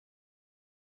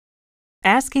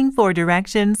 Asking for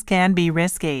directions can be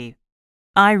risky.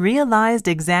 I realized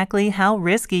exactly how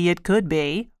risky it could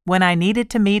be when I needed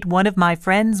to meet one of my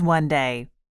friends one day.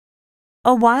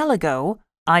 A while ago,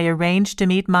 I arranged to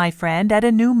meet my friend at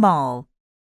a new mall.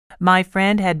 My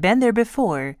friend had been there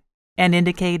before and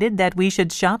indicated that we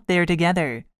should shop there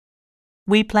together.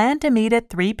 We planned to meet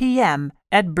at 3 p.m.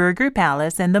 at Burger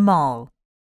Palace in the mall.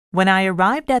 When I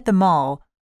arrived at the mall,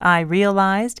 I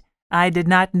realized I did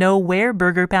not know where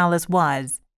Burger Palace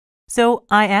was, so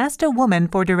I asked a woman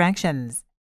for directions.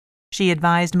 She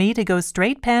advised me to go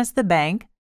straight past the bank,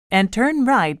 and turn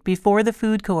right before the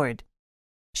food court.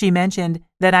 She mentioned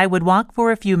that I would walk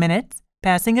for a few minutes,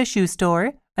 passing a shoe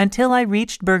store, until I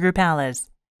reached Burger Palace,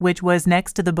 which was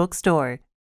next to the bookstore.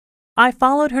 I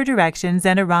followed her directions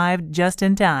and arrived just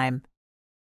in time.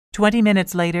 20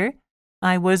 minutes later,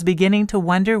 I was beginning to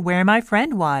wonder where my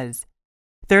friend was.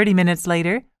 30 minutes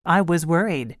later, I was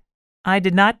worried. I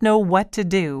did not know what to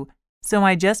do, so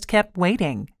I just kept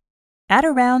waiting. At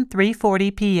around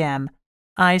 3:40 p.m.,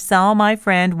 I saw my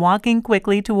friend walking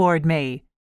quickly toward me.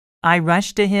 I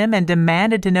rushed to him and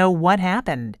demanded to know what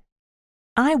happened.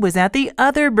 "I was at the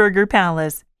other Burger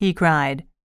Palace," he cried.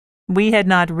 We had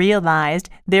not realized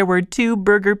there were 2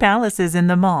 Burger Palaces in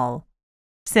the mall.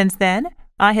 Since then,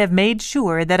 I have made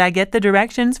sure that I get the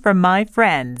directions from my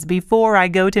friends before I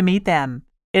go to meet them.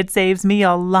 It saves me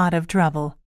a lot of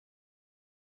trouble.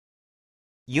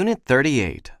 Unit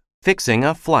 38. Fixing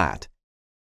a flat.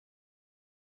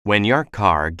 When your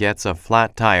car gets a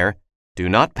flat tire, do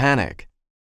not panic.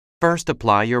 First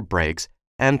apply your brakes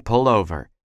and pull over.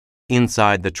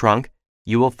 Inside the trunk,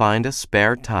 you will find a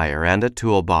spare tire and a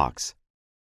toolbox.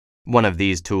 One of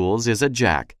these tools is a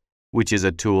jack, which is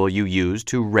a tool you use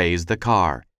to raise the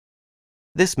car.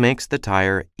 This makes the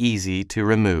tire easy to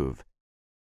remove.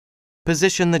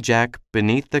 Position the jack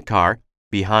beneath the car,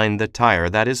 behind the tire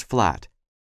that is flat.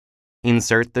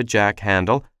 Insert the jack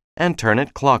handle and turn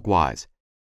it clockwise.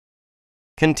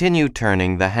 Continue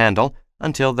turning the handle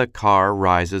until the car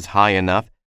rises high enough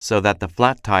so that the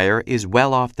flat tire is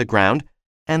well off the ground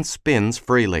and spins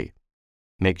freely.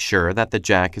 Make sure that the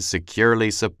jack is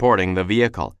securely supporting the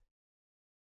vehicle.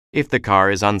 If the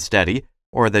car is unsteady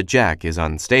or the jack is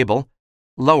unstable,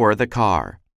 lower the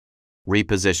car.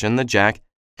 Reposition the jack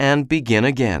and begin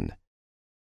again.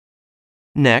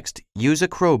 Next, use a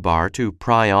crowbar to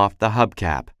pry off the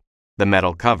hubcap, the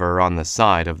metal cover on the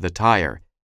side of the tire.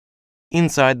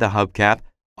 Inside the hubcap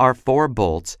are 4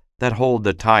 bolts that hold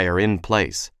the tire in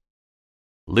place.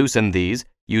 Loosen these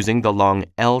using the long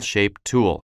L-shaped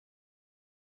tool.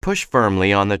 Push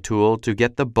firmly on the tool to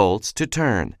get the bolts to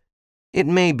turn. It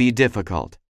may be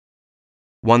difficult.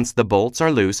 Once the bolts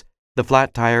are loose, the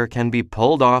flat tire can be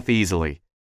pulled off easily.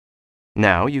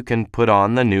 Now you can put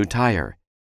on the new tire.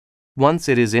 Once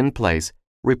it is in place,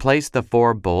 replace the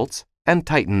 4 bolts and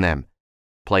tighten them.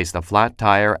 Place the flat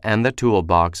tire and the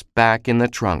toolbox back in the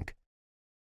trunk.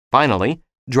 Finally,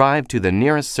 drive to the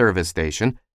nearest service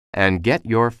station and get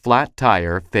your flat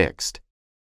tire fixed.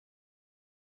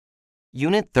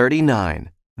 Unit 39.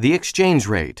 The exchange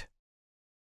rate.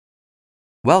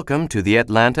 Welcome to the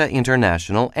Atlanta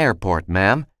International Airport,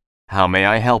 ma'am. How may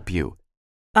I help you?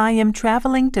 I am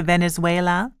traveling to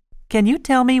Venezuela. Can you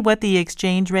tell me what the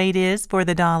exchange rate is for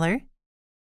the dollar?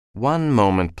 One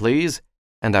moment, please,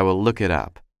 and I will look it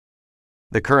up.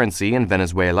 The currency in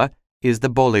Venezuela is the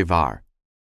bolivar.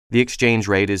 The exchange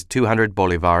rate is 200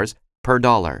 bolivars per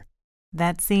dollar.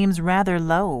 That seems rather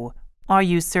low. Are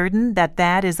you certain that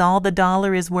that is all the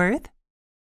dollar is worth?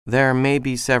 There may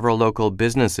be several local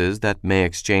businesses that may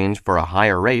exchange for a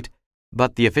higher rate,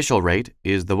 but the official rate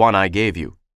is the one I gave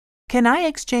you. Can I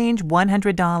exchange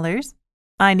 $100?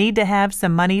 I need to have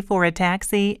some money for a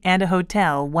taxi and a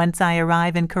hotel once I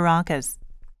arrive in Caracas.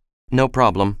 No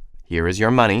problem. Here is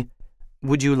your money.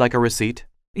 Would you like a receipt?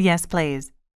 Yes,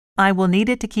 please. I will need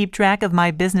it to keep track of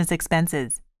my business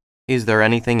expenses. Is there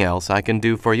anything else I can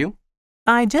do for you?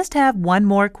 I just have one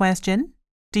more question.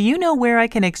 Do you know where I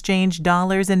can exchange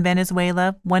dollars in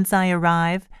Venezuela once I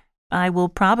arrive? I will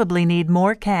probably need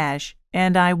more cash,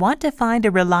 and I want to find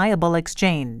a reliable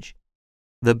exchange.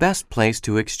 The best place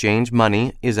to exchange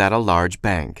money is at a large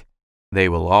bank. They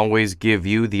will always give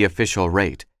you the official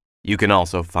rate. You can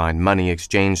also find money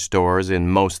exchange stores in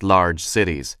most large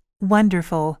cities.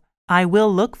 Wonderful. I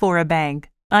will look for a bank.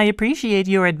 I appreciate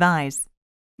your advice.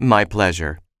 My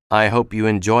pleasure. I hope you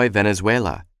enjoy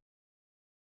Venezuela.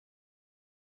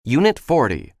 Unit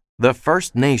 40. The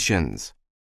First Nations.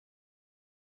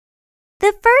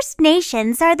 The First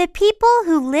Nations are the people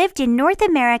who lived in North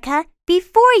America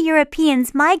before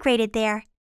Europeans migrated there.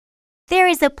 There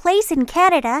is a place in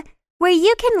Canada where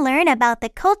you can learn about the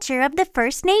culture of the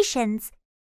First Nations.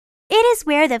 It is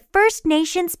where the First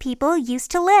Nations people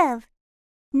used to live.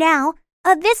 Now,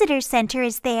 a visitor center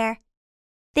is there.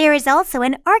 There is also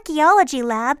an archaeology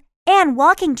lab and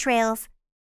walking trails.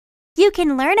 You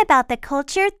can learn about the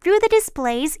culture through the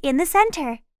displays in the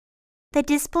center. The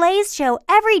displays show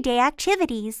everyday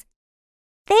activities.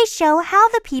 They show how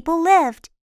the people lived.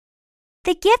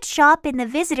 The gift shop in the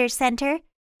visitor center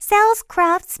sells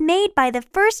crafts made by the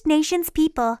First Nations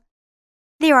people.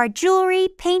 There are jewelry,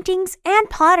 paintings, and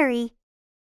pottery.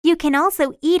 You can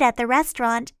also eat at the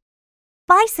restaurant.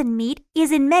 Bison meat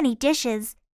is in many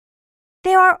dishes.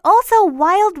 There are also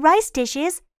wild rice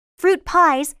dishes, fruit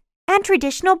pies, and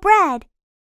traditional bread.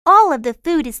 All of the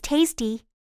food is tasty.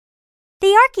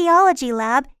 The archaeology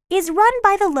lab is run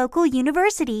by the local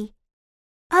university.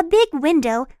 A big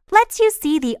window lets you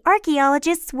see the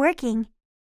archaeologists working.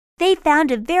 They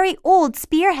found a very old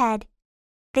spearhead.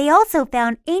 They also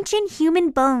found ancient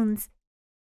human bones.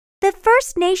 The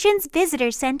First Nations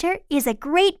Visitor Center is a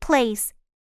great place.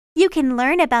 You can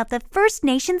learn about the First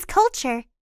Nations culture.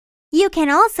 You can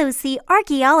also see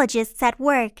archaeologists at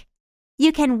work.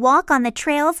 You can walk on the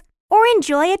trails or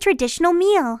enjoy a traditional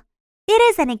meal. It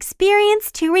is an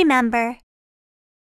experience to remember.